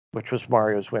 which was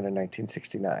Mario's win in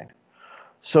 1969.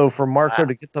 So for Marco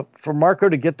to get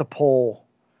the pole,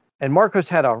 and Marco's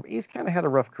he's kind of had a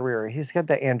rough career. He's got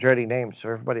that Andretti name, so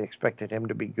everybody expected him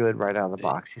to be good right out of the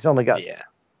box. He's only got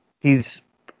he's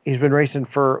been racing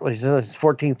for he's in his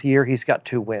 14th year. He's got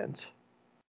 2 wins.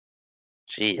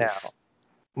 Jeez. Now,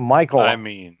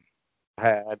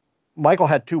 Michael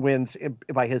had 2 wins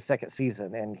by his second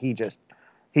season, and he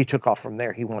took off from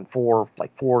there. He won 4,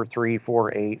 3,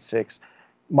 4, 8, 6.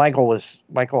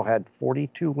 Michael had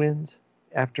 42 wins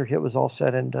after it was all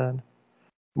said and done.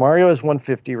 Mario has won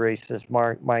 50 races.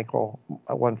 Michael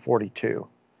won 42,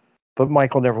 but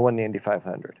Michael never won the Indy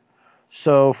 500.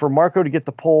 So for Marco to get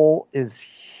the pole is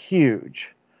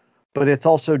huge, but it's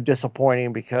also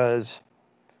disappointing because,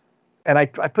 and I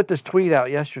put this tweet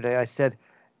out yesterday. I said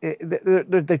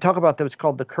they talk about that. It's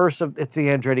called it's the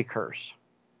Andretti curse,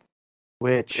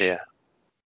 which it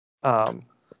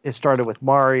started with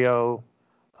Mario.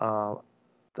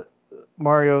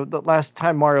 The last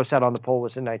time Mario sat on the pole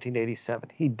was in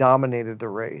 1987. He dominated the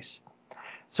race.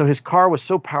 So his car was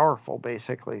so powerful,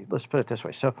 basically. Let's put it this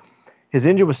way. So his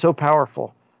engine was so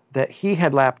powerful that he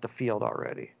had lapped the field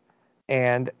already.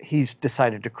 And he's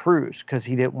decided to cruise because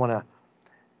he didn't want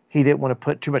to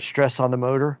put too much stress on the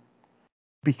motor.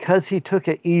 Because he took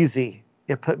it easy,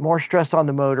 it put more stress on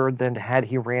the motor than had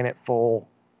he ran it full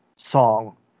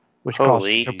song, which caused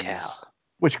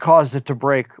it to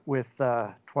break with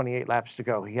 28 laps to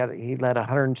go. He led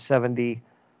 172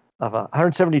 of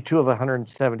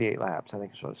 178 laps. I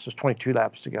think so. It's just 22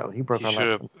 laps to go. He broke on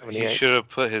lap 178. He should have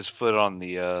put his foot on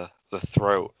the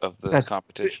throat of the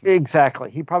competition. Exactly.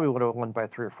 He probably would have won by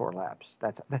 3 or 4 laps.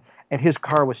 And his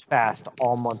car was fast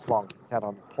all month long. He sat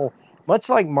on the pole. Much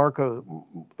like Marco,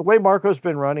 the way Marco's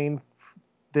been running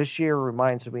this year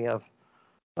reminds me of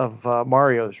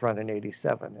Mario's run in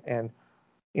 '87. And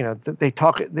they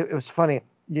talk. It was funny.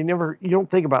 You don't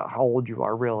think about how old you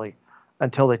are really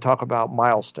until they talk about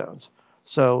milestones.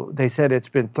 So they said it's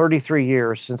been 33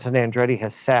 years since an Andretti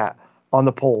has sat on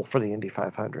the pole for the Indy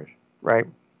 500, right?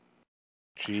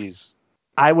 Jeez.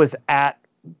 I was at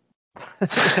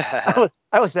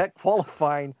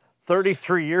qualifying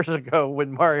 33 years ago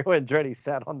when Mario Andretti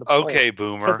sat on the pole. Okay,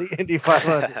 boomer. For the Indy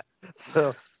 500.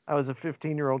 So I was a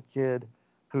 15-year-old kid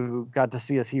who got to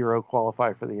see his hero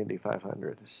qualify for the Indy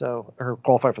 500. Or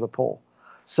qualify for the pole.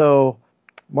 So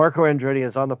Marco Andretti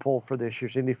is on the pole for this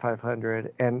year's Indy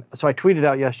 500. And so I tweeted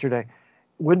out yesterday,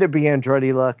 wouldn't it be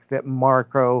Andretti luck that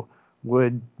Marco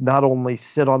would not only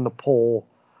sit on the pole,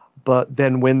 but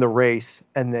then win the race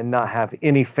and then not have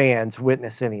any fans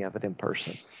witness any of it in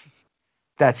person?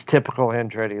 That's typical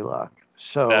Andretti luck.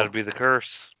 So that'd be the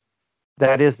curse.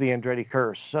 That is the Andretti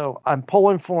curse. So I'm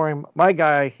pulling for him. My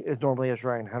guy normally is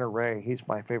Ryan Hunter-Reay. He's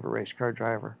my favorite race car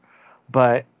driver.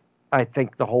 But I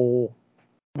think the whole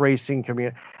racing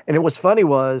community. And it was funny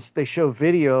was they show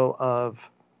video of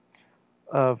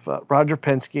Roger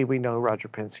Penske. We know who Roger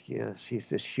Penske is. He's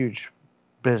this huge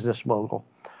business mogul.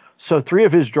 So 3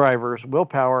 of his drivers, Will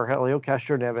Power, Helio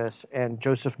Castroneves, and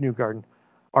Joseph Newgarden,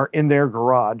 are in their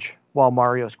garage while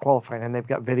Mario's qualifying, and they've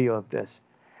got video of this.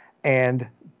 And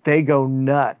they go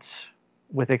nuts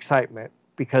with excitement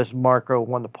because Marco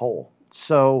won the pole.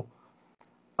 So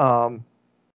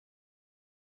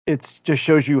it just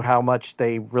shows you how much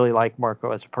they really like Marco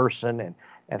as a person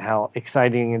and how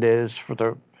exciting it is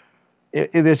for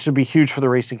this would be huge for the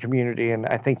racing community. And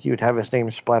I think you'd have his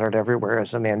name splattered everywhere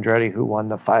as an Andretti who won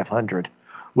the 500,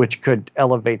 which could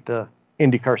elevate the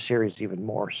IndyCar series even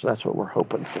more. So that's what we're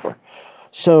hoping for.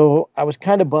 So I was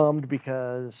kind of bummed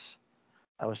because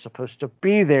I was supposed to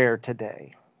be there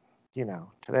today.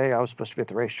 Today I was supposed to be at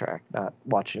the racetrack, not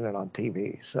watching it on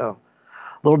TV. So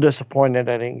a little disappointed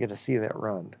I didn't get to see that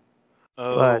run.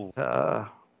 Oh.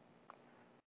 But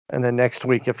and then next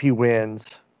week, if he wins,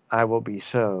 I will be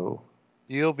so.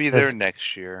 You'll be there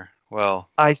next year. Well,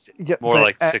 more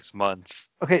like 6 months.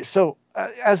 Okay, so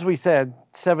as we said,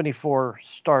 74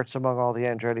 starts among all the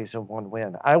Andrettis and 1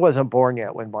 win. I wasn't born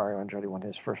yet when Mario Andretti won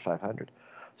his first 500.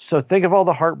 So think of all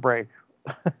the heartbreak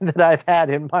that I've had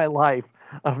in my life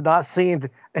of not seeing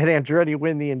an Andretti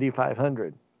win the Indy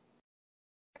 500.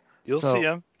 You'll see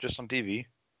him just on TV.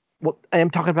 Well, I am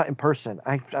talking about in person.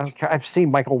 I've seen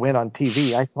Michael win on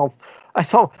TV. I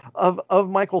saw of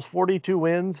Michael's 42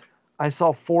 wins, I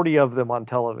saw 40 of them on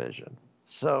television.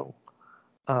 So,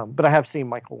 but I have seen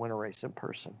Michael win a race in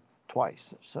person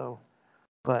twice. So,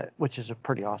 which is a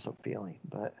pretty awesome feeling.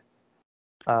 But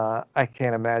I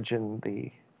can't imagine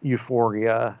the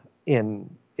euphoria in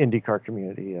IndyCar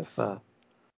community if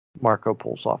Marco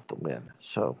pulls off the win.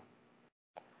 So,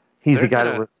 he's a guy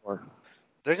to root for.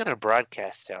 They're going to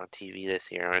broadcast it on TV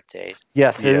this year, aren't they?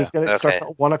 Yes, it is going to start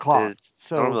at 1 o'clock. It's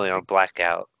normally on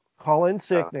blackout. Call in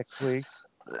sick next week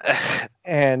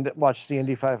and watch the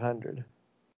Indy 500.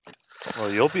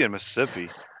 Well, you'll be in Mississippi.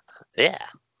 Yeah.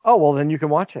 Oh, well, then you can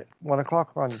watch it. 1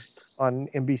 o'clock on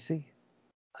NBC.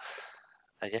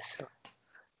 I guess so.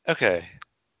 Okay.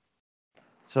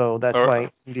 So that's my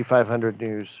Indy 500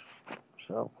 news.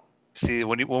 So. See,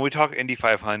 when we talk Indy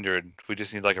 500, we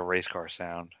just need like a race car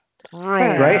sound.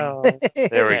 Right?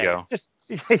 There we go.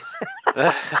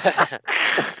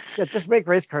 Just make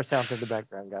race car sounds in the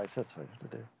background, guys. That's what you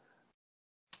have to do.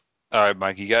 All right,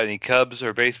 Mike, you got any Cubs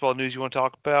or baseball news you want to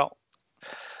talk about?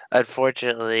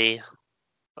 Unfortunately,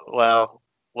 well,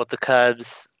 with the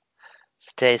Cubs,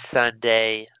 today's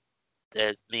Sunday.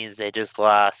 That means they just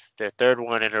lost their 3rd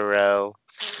one in a row.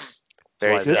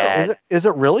 Very sad. Is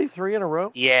it really 3 in a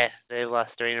row? Yeah, they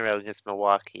lost 3 in a row against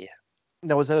Milwaukee.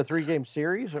 Now, was that a 3-game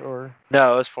series or?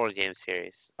 No, it was 4-game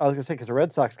series. I was gonna say because the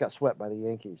Red Sox got swept by the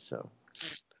Yankees.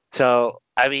 So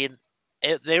I mean,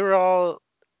 they were all.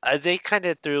 They kind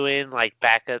of threw in like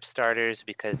backup starters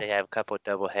because they have a couple of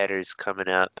doubleheaders coming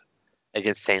up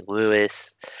against St.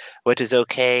 Louis, which is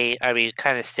okay. I mean,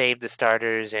 kind of saved the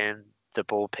starters and the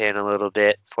bullpen a little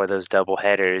bit for those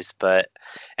doubleheaders,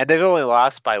 and they've only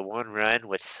lost by 1 run,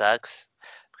 which sucks.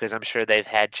 Because I'm sure they've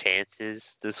had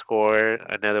chances to score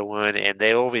another one, and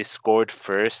they always scored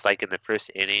first, like in the first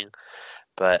inning,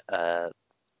 but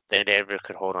they never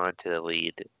could hold on to the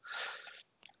lead.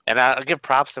 And I'll give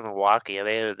props to Milwaukee.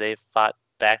 They fought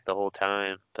back the whole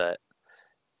time, but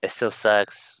it still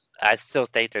sucks. I still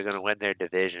think they're going to win their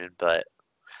division, but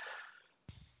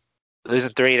losing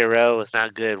 3 in a row is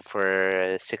not good for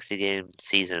a 60-game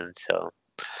season, so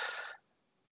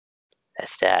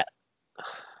that's that.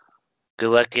 Good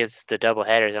luck against the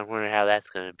doubleheaders. I'm wondering how that's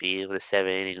going to be with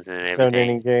 7 innings and everything.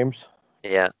 7-inning games.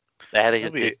 Yeah, I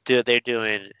think they're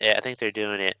doing. I think they're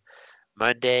doing it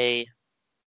Monday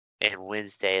and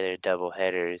Wednesday. They're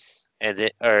doubleheaders, and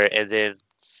then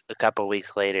a couple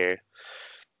weeks later.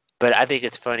 But I think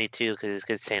it's funny too because it's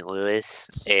against St. Louis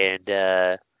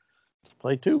and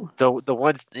play 2. The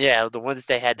ones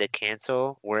they had to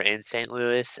cancel were in St.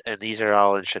 Louis, and these are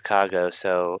all in Chicago.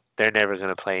 So they're never going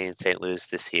to play in St. Louis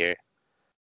this year.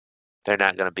 They're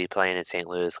not going to be playing in St.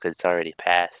 Louis because it's already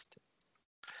passed.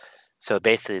 So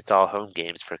basically, it's all home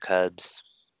games for Cubs.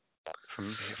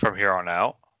 From here on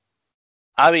out?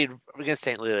 I mean, against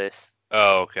St. Louis.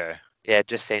 Oh, okay. Yeah,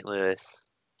 just St. Louis.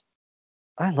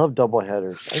 I love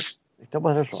doubleheaders.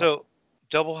 So,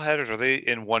 doubleheaders, are they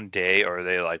in one day or are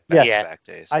they like back-to-back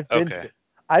days? I've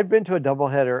been to a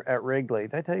doubleheader at Wrigley.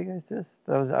 Did I tell you guys this?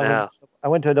 No. I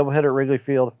went to a doubleheader at Wrigley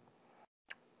Field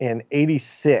in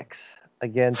 '86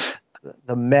 against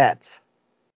the Mets.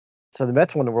 So the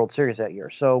Mets won the World Series that year.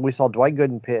 So we saw Dwight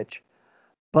Gooden pitch,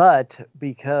 but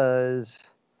because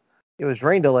it was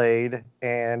rain delayed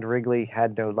and Wrigley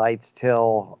had no lights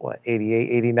till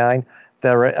 88, 89,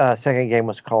 the second game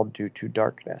was called due to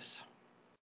darkness.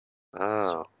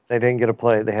 Oh. They didn't get a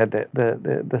play. They had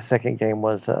the second game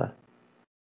was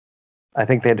I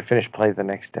think they had to finish play the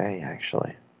next day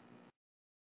actually.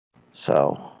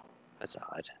 So That's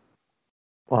odd.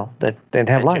 well, they didn't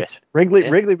have lights.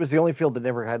 Wrigley was the only field that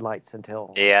never had lights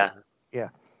until Yeah.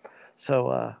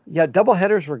 So double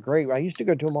headers were great. I used to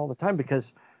go to them all the time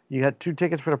because you had 2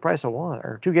 tickets for the price of one,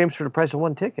 or 2 games for the price of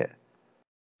 1 ticket.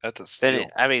 That's a steal.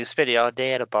 Spending all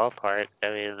day at a ballpark. I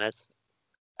mean, that's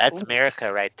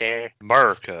America right there.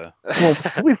 America. Well,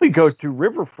 we would go to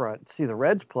Riverfront, see the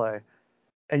Reds play,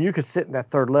 and you could sit in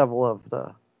that third level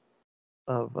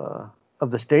of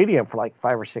the stadium for like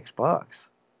 $5 or $6.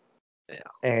 Yeah.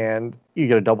 And you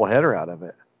get a double header out of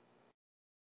it.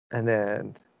 And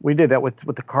then we did that with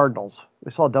the Cardinals.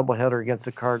 We saw a double header against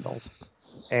the Cardinals,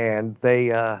 and they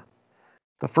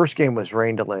the first game was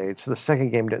rain delayed, so the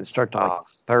second game didn't start till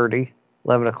like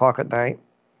 11 o'clock at night.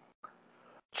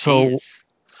 So Jeez.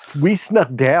 we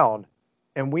snuck down,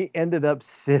 and we ended up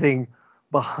sitting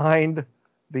behind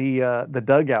the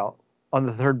dugout on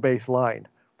the third base line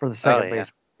for the second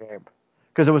base game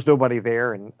because there was nobody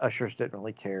there, and ushers didn't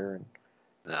really care. And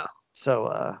no.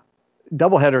 So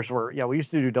double headers were we used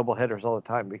to do double headers all the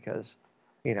time because,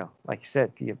 like you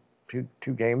said, you have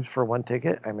two games for 1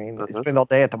 ticket. I mean, you spend all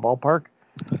day at the ballpark.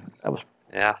 That was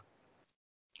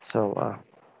So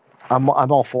I'm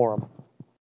all for them.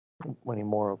 Winning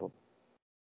more of them.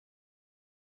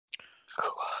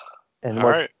 And all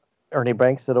right. Ernie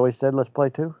Banks that always said, "Let's play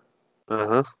 2."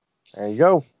 There you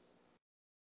go.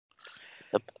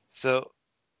 Yep. So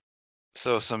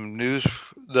some news: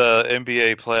 the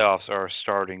NBA playoffs are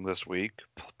starting this week.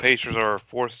 Pacers are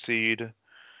 4th seed,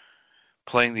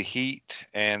 playing the Heat,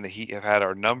 and the Heat have had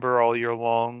our number all year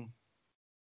long.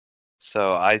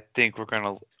 So I think we're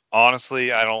gonna.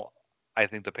 Honestly, I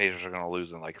think the Pacers are gonna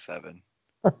lose in like 7.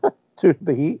 To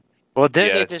the Heat. Well,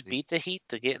 didn't they just beat the Heat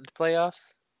to get into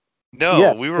playoffs? No,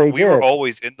 yes, we were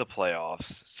always in the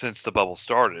playoffs since the bubble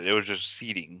started. It was just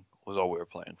seeding was all we were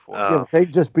playing for. Yeah, they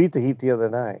just beat the Heat the other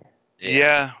night.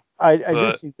 Yeah. I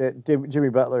do see that Jimmy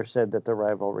Butler said that the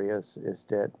rivalry is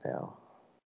dead now.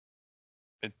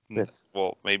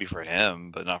 Well, maybe for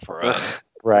him, but not for us.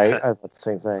 Right, I thought the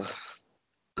same thing.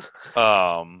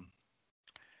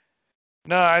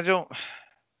 No, I don't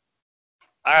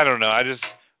know.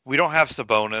 We don't have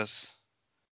Sabonis.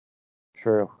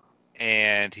 True.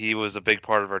 And he was a big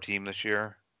part of our team this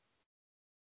year.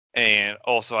 And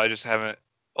also,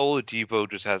 Oladipo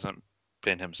just hasn't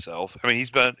been himself. I mean,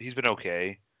 he's been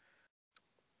okay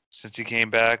since he came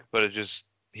back, but he's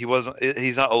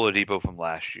not Oladipo from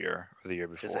last year or the year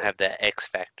before. Doesn't have that X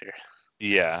factor.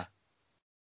 Yeah.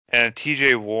 And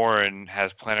TJ Warren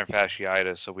has plantar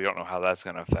fasciitis, so we don't know how that's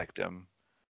going to affect him.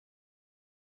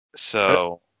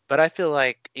 So, but I feel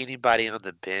like anybody on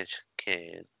the bench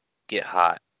can get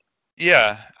hot.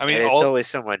 Yeah, I mean, and it's always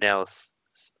someone else,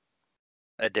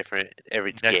 a different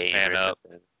every next game man or up.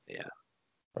 something. Yeah,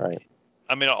 right.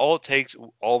 I mean, all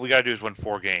we gotta do is win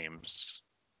 4 games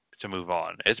to move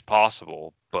on. It's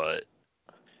possible, but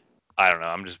I don't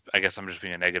know. I guess I'm just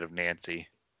being a negative Nancy.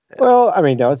 Well, I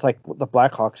mean, no, it's like the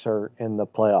Blackhawks are in the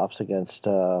playoffs against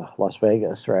Las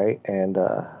Vegas, right? And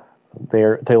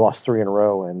they lost 3 in a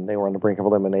row, and they were on the brink of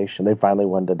elimination. They finally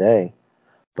won today,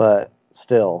 but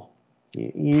still.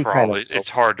 It's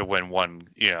hard to win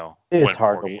it's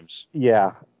hard 4 games.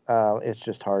 Yeah, it's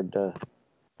just hard to.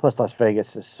 Plus, Las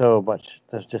Vegas is so much.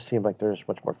 It just seems like they're just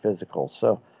much more physical.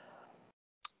 So,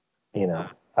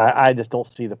 I just don't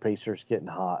see the Pacers getting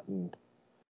hot, and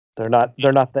they're not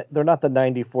the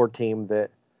 '94 team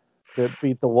that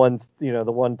beat the one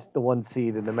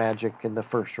seed in the Magic in the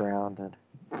first round. And,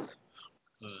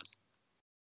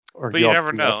 but you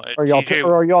never know. Are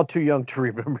y'all too young to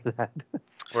remember that?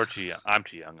 Or too young. I'm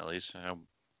too young, at least.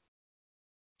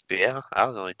 Yeah, I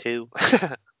was only 2.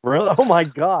 Really? Oh my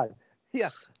God! Yeah.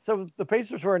 So the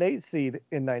Pacers were an 8 seed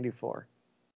in '94,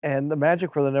 and the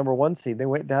Magic were the number 1 seed. They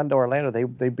went down to Orlando.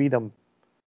 They beat them.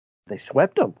 They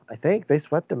swept them. I think they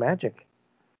swept the Magic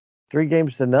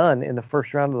 3-0 in the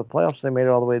first round of the playoffs. They made it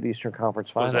all the way to the Eastern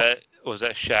Conference Finals. Was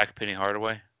that Shaq, Penny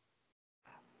Hardaway?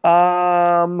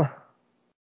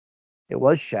 It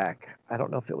was Shaq. I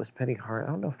don't know if it was Penny Hart.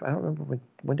 I don't remember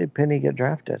when did Penny get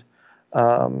drafted.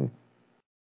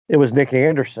 It was Nick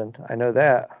Anderson. I know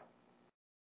that.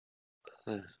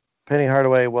 Penny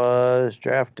Hardaway was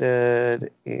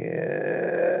drafted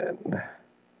in.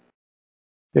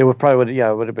 It would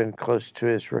have been close to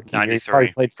his rookie year. He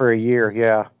probably played for a year,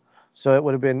 yeah. So it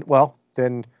would have been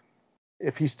then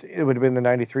it would have been the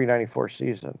 93-94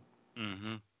 season.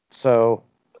 Mm-hmm. So,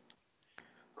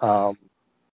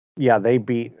 they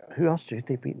beat. Who else did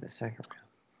they beat in the second round?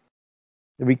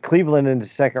 They beat Cleveland in the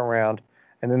second round,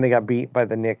 and then they got beat by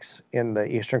the Knicks in the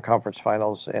Eastern Conference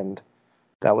Finals, and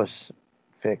that was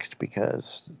fixed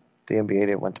because the NBA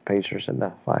didn't want the Pacers in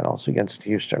the finals against the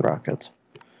Houston Rockets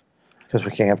because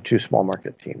we can't have two small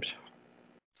market teams.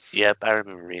 Yep, I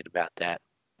remember reading about that.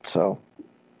 So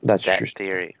that's That true.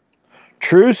 theory.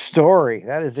 True story.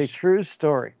 That is a true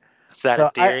story. Is that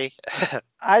a theory?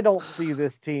 I don't see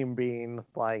this team being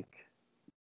like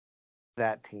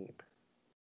that team.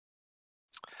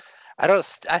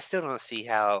 I still don't see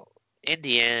how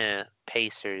Indiana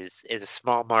Pacers is a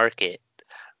small market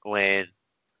when.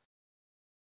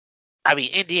 I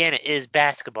mean, Indiana is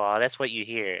basketball. That's what you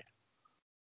hear.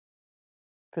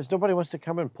 Because nobody wants to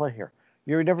come and play here.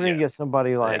 You're never going to get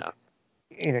somebody like,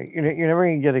 Yeah. you're never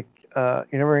going to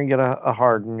get a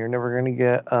Harden. You're never going to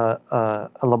get a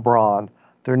LeBron.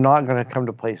 They're not going to come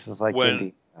to places like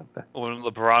Indy. When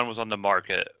LeBron was on the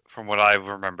market, from what I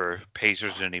remember,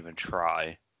 Pacers didn't even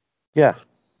try. Yeah,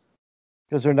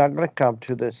 because they're not going to come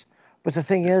to this. But the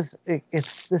thing is,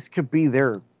 this could be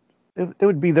their. It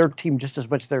would be their team just as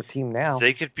much their team now.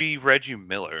 They could be Reggie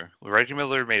Miller. Reggie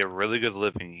Miller made a really good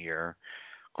living here.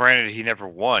 Granted, he never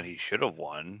won. He should have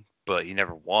won, but he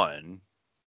never won.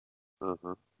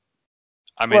 Mm-hmm.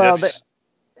 I mean,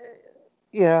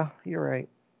 yeah, you're right.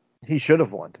 He should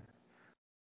have won.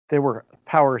 There were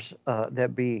powers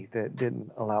that be that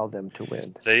didn't allow them to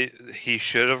win. He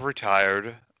should have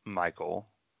retired Michael,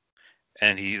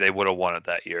 and they would have won it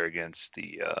that year against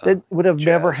the. It would have Jazz.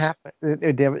 never happened.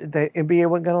 The NBA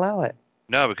wasn't going to allow it.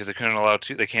 No, because they couldn't allow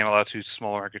two. They can't allow two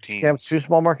small market teams. Yeah, two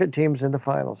small market teams in the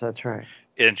finals. That's right.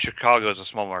 In Chicago, it's a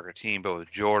small market team, but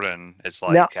with Jordan, it's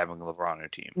like having LeBron on your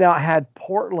team. Now, had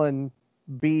Portland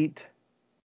beat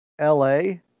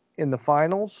LA in the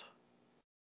finals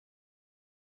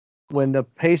when the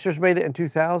Pacers made it in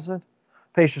 2000,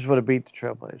 Pacers would have beat the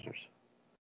Trailblazers.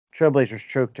 Trailblazers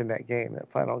choked in that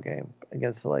final game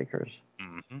against the Lakers.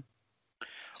 Mm-hmm.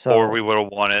 So, or we would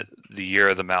have won it the year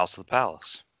of the Mouse of the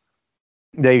Palace.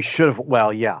 They should have.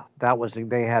 Well, yeah, that was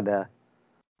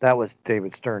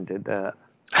David Stern did that.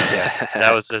 Yeah,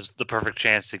 that was the perfect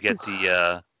chance to get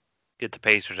the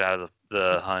Pacers out of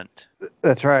the hunt.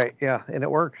 That's right. Yeah, and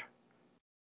it worked.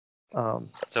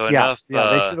 So enough. Yeah,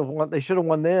 they should have won. They should have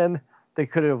won then. They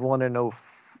could have won in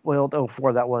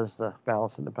 04. That was the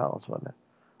Balance in the Palace, wasn't it?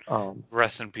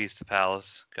 Rest in peace. The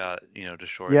Palace got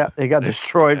destroyed. Yeah, they got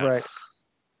destroyed, right?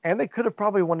 And they could have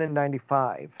probably won in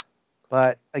 '95,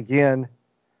 but again,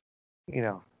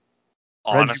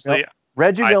 honestly,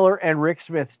 Reggie Miller and Rick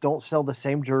Smith don't sell the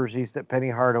same jerseys that Penny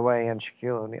Hardaway and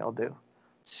Shaquille O'Neal do.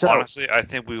 So honestly, I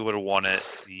think we would have won it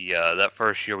that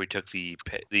first year we took the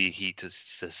Heat to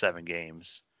 7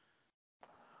 games.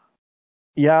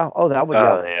 Yeah. Oh, that would.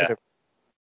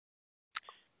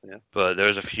 Yeah. But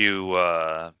there's a few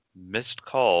missed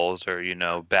calls or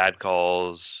bad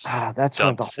calls. That's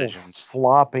when the decisions. whole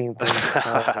flopping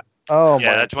thing. Oh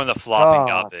yeah, that's when the flopping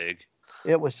got big.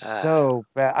 It was so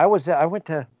bad. I went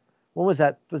to. When was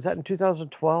that? Was that in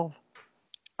 2012?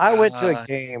 I went to a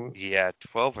game. Yeah,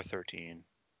 12 or 13.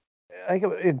 I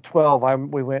think in 12,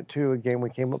 we went to a game. We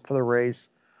came up for the race,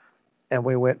 and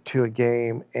we went to a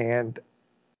game, and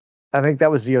I think that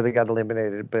was the year they got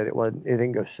eliminated, but it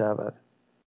didn't go 7.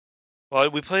 Well,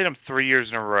 we played them 3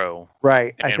 years in a row.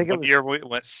 Right. And I think one year we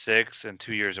went 6, and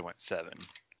 2 years it went 7.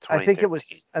 I think it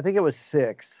was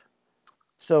 6.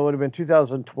 So it would have been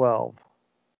 2012.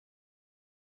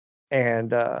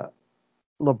 And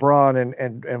LeBron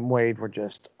and Wade were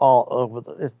just all over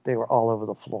they were all over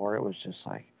the floor. It was just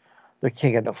like they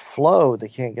can't get no flow. They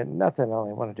can't get nothing. All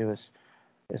they want to do is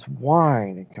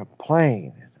whine and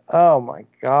complain. Oh my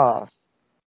God.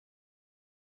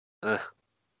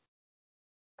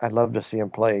 I'd love to see him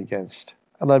play against.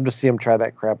 I'd love to see him try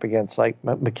that crap against like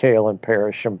McHale and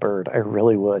Parrish and Bird. I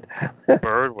really would.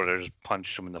 Bird would have just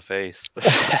punched him in the face.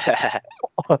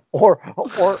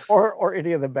 or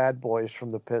any of the bad boys from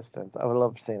the Pistons. I would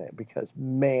love seeing it because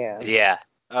man. Yeah.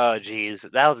 Oh geez,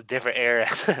 that was a different era.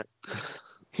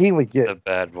 He would get the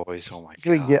bad boys. Oh my God. He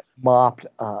would get mopped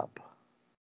up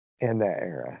in that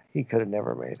era. He could have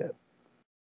never made it.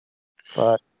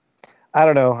 But I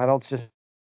don't know. I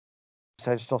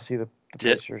just don't see the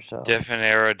picture. So different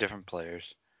era, different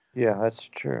players. Yeah, that's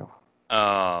true.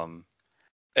 And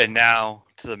now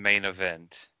to the main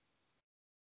event.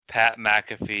 Pat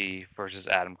McAfee versus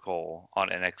Adam Cole on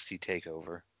NXT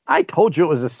TakeOver. I told you it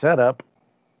was a setup.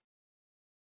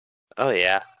 Oh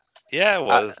yeah. Yeah, it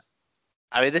was.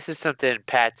 I mean, this is something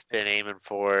Pat's been aiming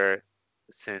for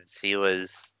since he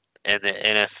was in the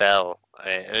NFL.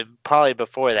 And probably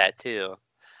before that too.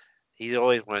 He's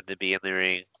always wanted to be in the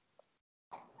ring.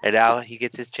 And now he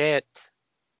gets his chance.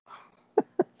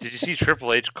 Did you see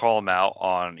Triple H call him out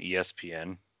on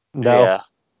ESPN? No. Yeah.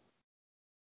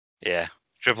 Yeah.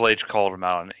 Triple H called him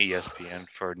out on ESPN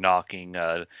for knocking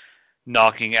out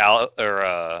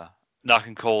or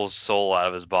knocking Cole's soul out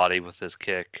of his body with his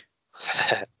kick.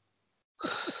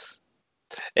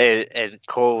 And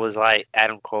Cole was like,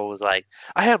 Adam Cole was like,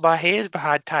 I had my hands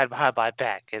tied behind my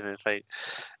back, and it's like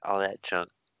all that junk.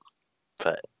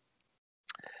 But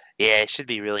yeah, it should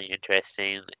be really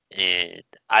interesting. And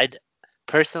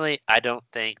personally, I don't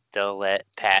think they'll let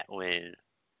Pat win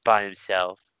by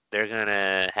himself. He's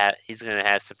gonna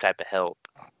have some type of help.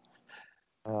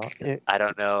 I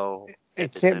don't know.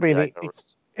 It can't be any.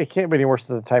 It can't be any worse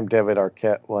than the time David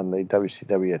Arquette won the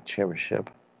WCW championship.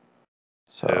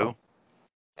 So, Who?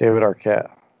 David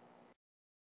Arquette.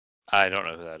 I don't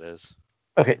know who that is.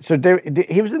 Okay, so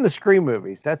he was in the Scream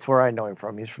movies. That's where I know him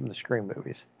from. He's from the Scream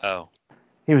movies. Oh.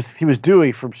 He was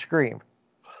Dewey from Scream.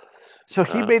 So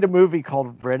he made a movie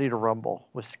called Ready to Rumble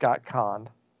with Scott Conn,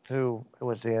 who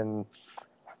was in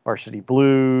Varsity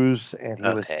Blues, and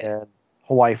he was in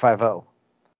Hawaii Five-0.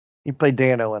 He played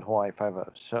Dano in Hawaii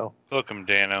Five-0. So Welcome,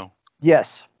 Dano.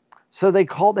 Yes. So they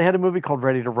had a movie called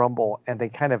Ready to Rumble, and they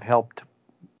kind of helped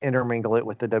intermingle it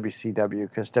with the WCW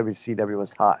because WCW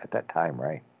was hot at that time,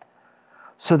 right?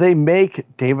 So they make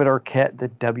David Arquette the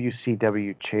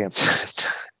WCW champion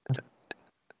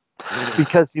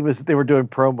because they were doing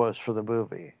promos for the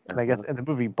movie, and I guess the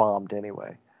movie bombed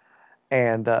anyway,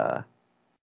 and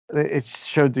it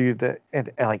showed you that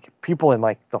and like people in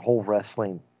like the whole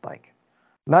wrestling, like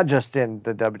not just in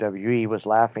the WWE, was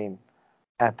laughing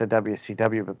at the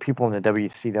WCW, but people in the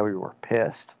WCW were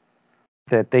pissed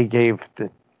that they gave the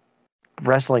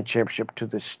wrestling championship to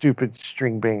this stupid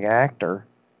string being actor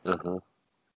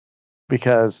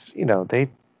because they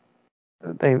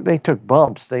took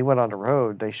bumps, they went on the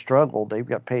road, they struggled, they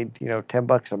got paid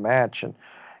 $10 a match, and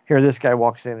here this guy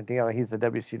walks in and he's the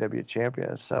WCW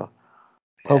champion. So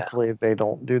hopefully they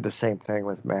don't do the same thing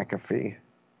with McAfee.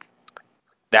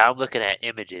 Now I'm looking at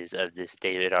images of this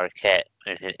David Arquette,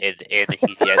 and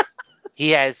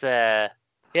he has a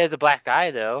black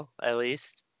eye though. At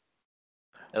least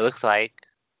it looks like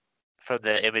from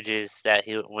the images that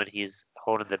when he's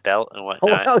holding the belt and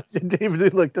whatnot. Oh, wow,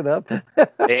 David looked it up.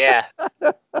 Yeah,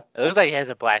 it looks like he has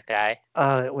a black eye.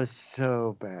 It was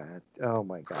so bad. Oh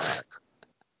my god.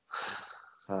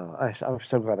 I'm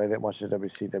so glad I didn't watch the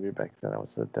WCW back then. I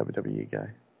was a WWE guy.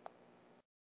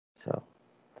 So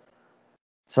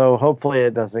hopefully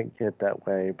it doesn't get that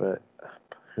way, but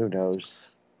who knows?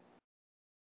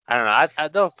 I don't know.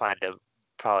 They'll find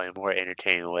probably a more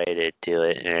entertaining way to do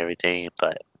it and everything,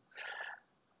 but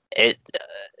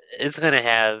it's gonna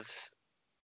have.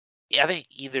 Yeah, I think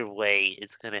either way,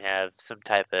 it's gonna have some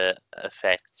type of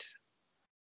effect.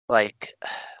 Like,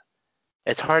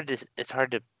 it's hard to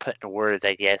put into words,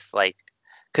 I guess. Like,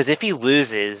 because if he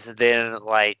loses, then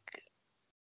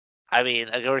I mean,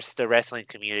 of course, the wrestling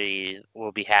community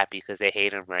will be happy because they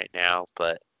hate him right now.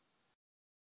 But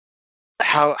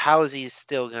how is he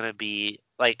still gonna be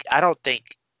like? I don't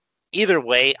think either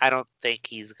way. I don't think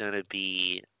he's gonna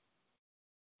be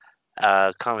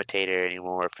a commentator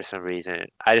anymore for some reason.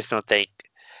 I just don't think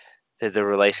that the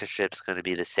relationship's gonna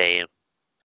be the same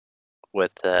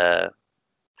with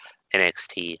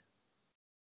NXT.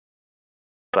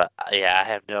 But yeah, I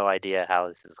have no idea how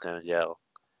this is gonna go.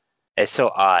 It's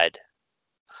so odd.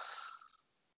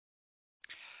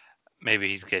 Maybe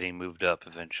he's getting moved up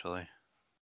eventually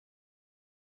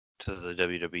to the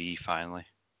WWE finally.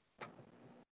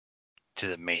 To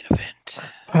the main event.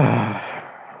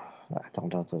 I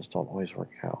don't know. Those don't always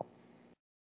work out.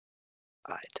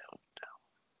 I don't know.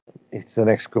 It's the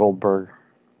next Goldberg.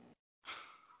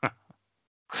 All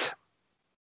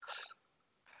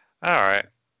right.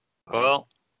 Well,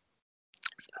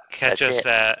 catch us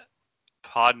at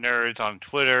Pod Nerds on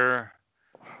Twitter,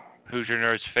 Hoosier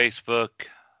Nerds Facebook,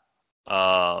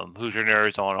 Hoosier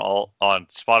Nerds on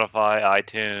Spotify,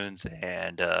 iTunes,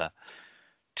 and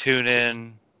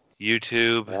TuneIn,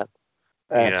 YouTube. Yep.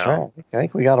 That's right. I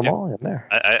think we got them all in there.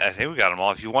 I think we got them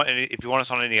all. If you want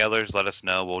us on any others, let us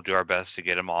know. We'll do our best to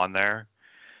get them on there.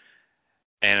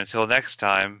 And until next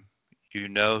time, you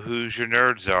know who's your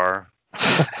nerds are.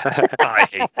 I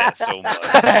hate that so much.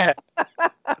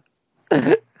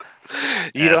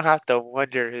 You don't have to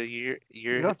wonder who you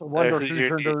don't have to wonder who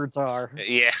your nerds are.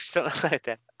 Yeah, something like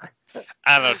that.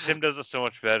 I don't know. Tim does it so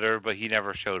much better, but he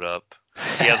never showed up.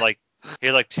 He had like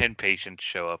 10 patients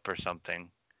show up or something.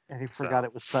 And he forgot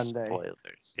it was Sunday. Spoilers.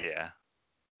 Yeah.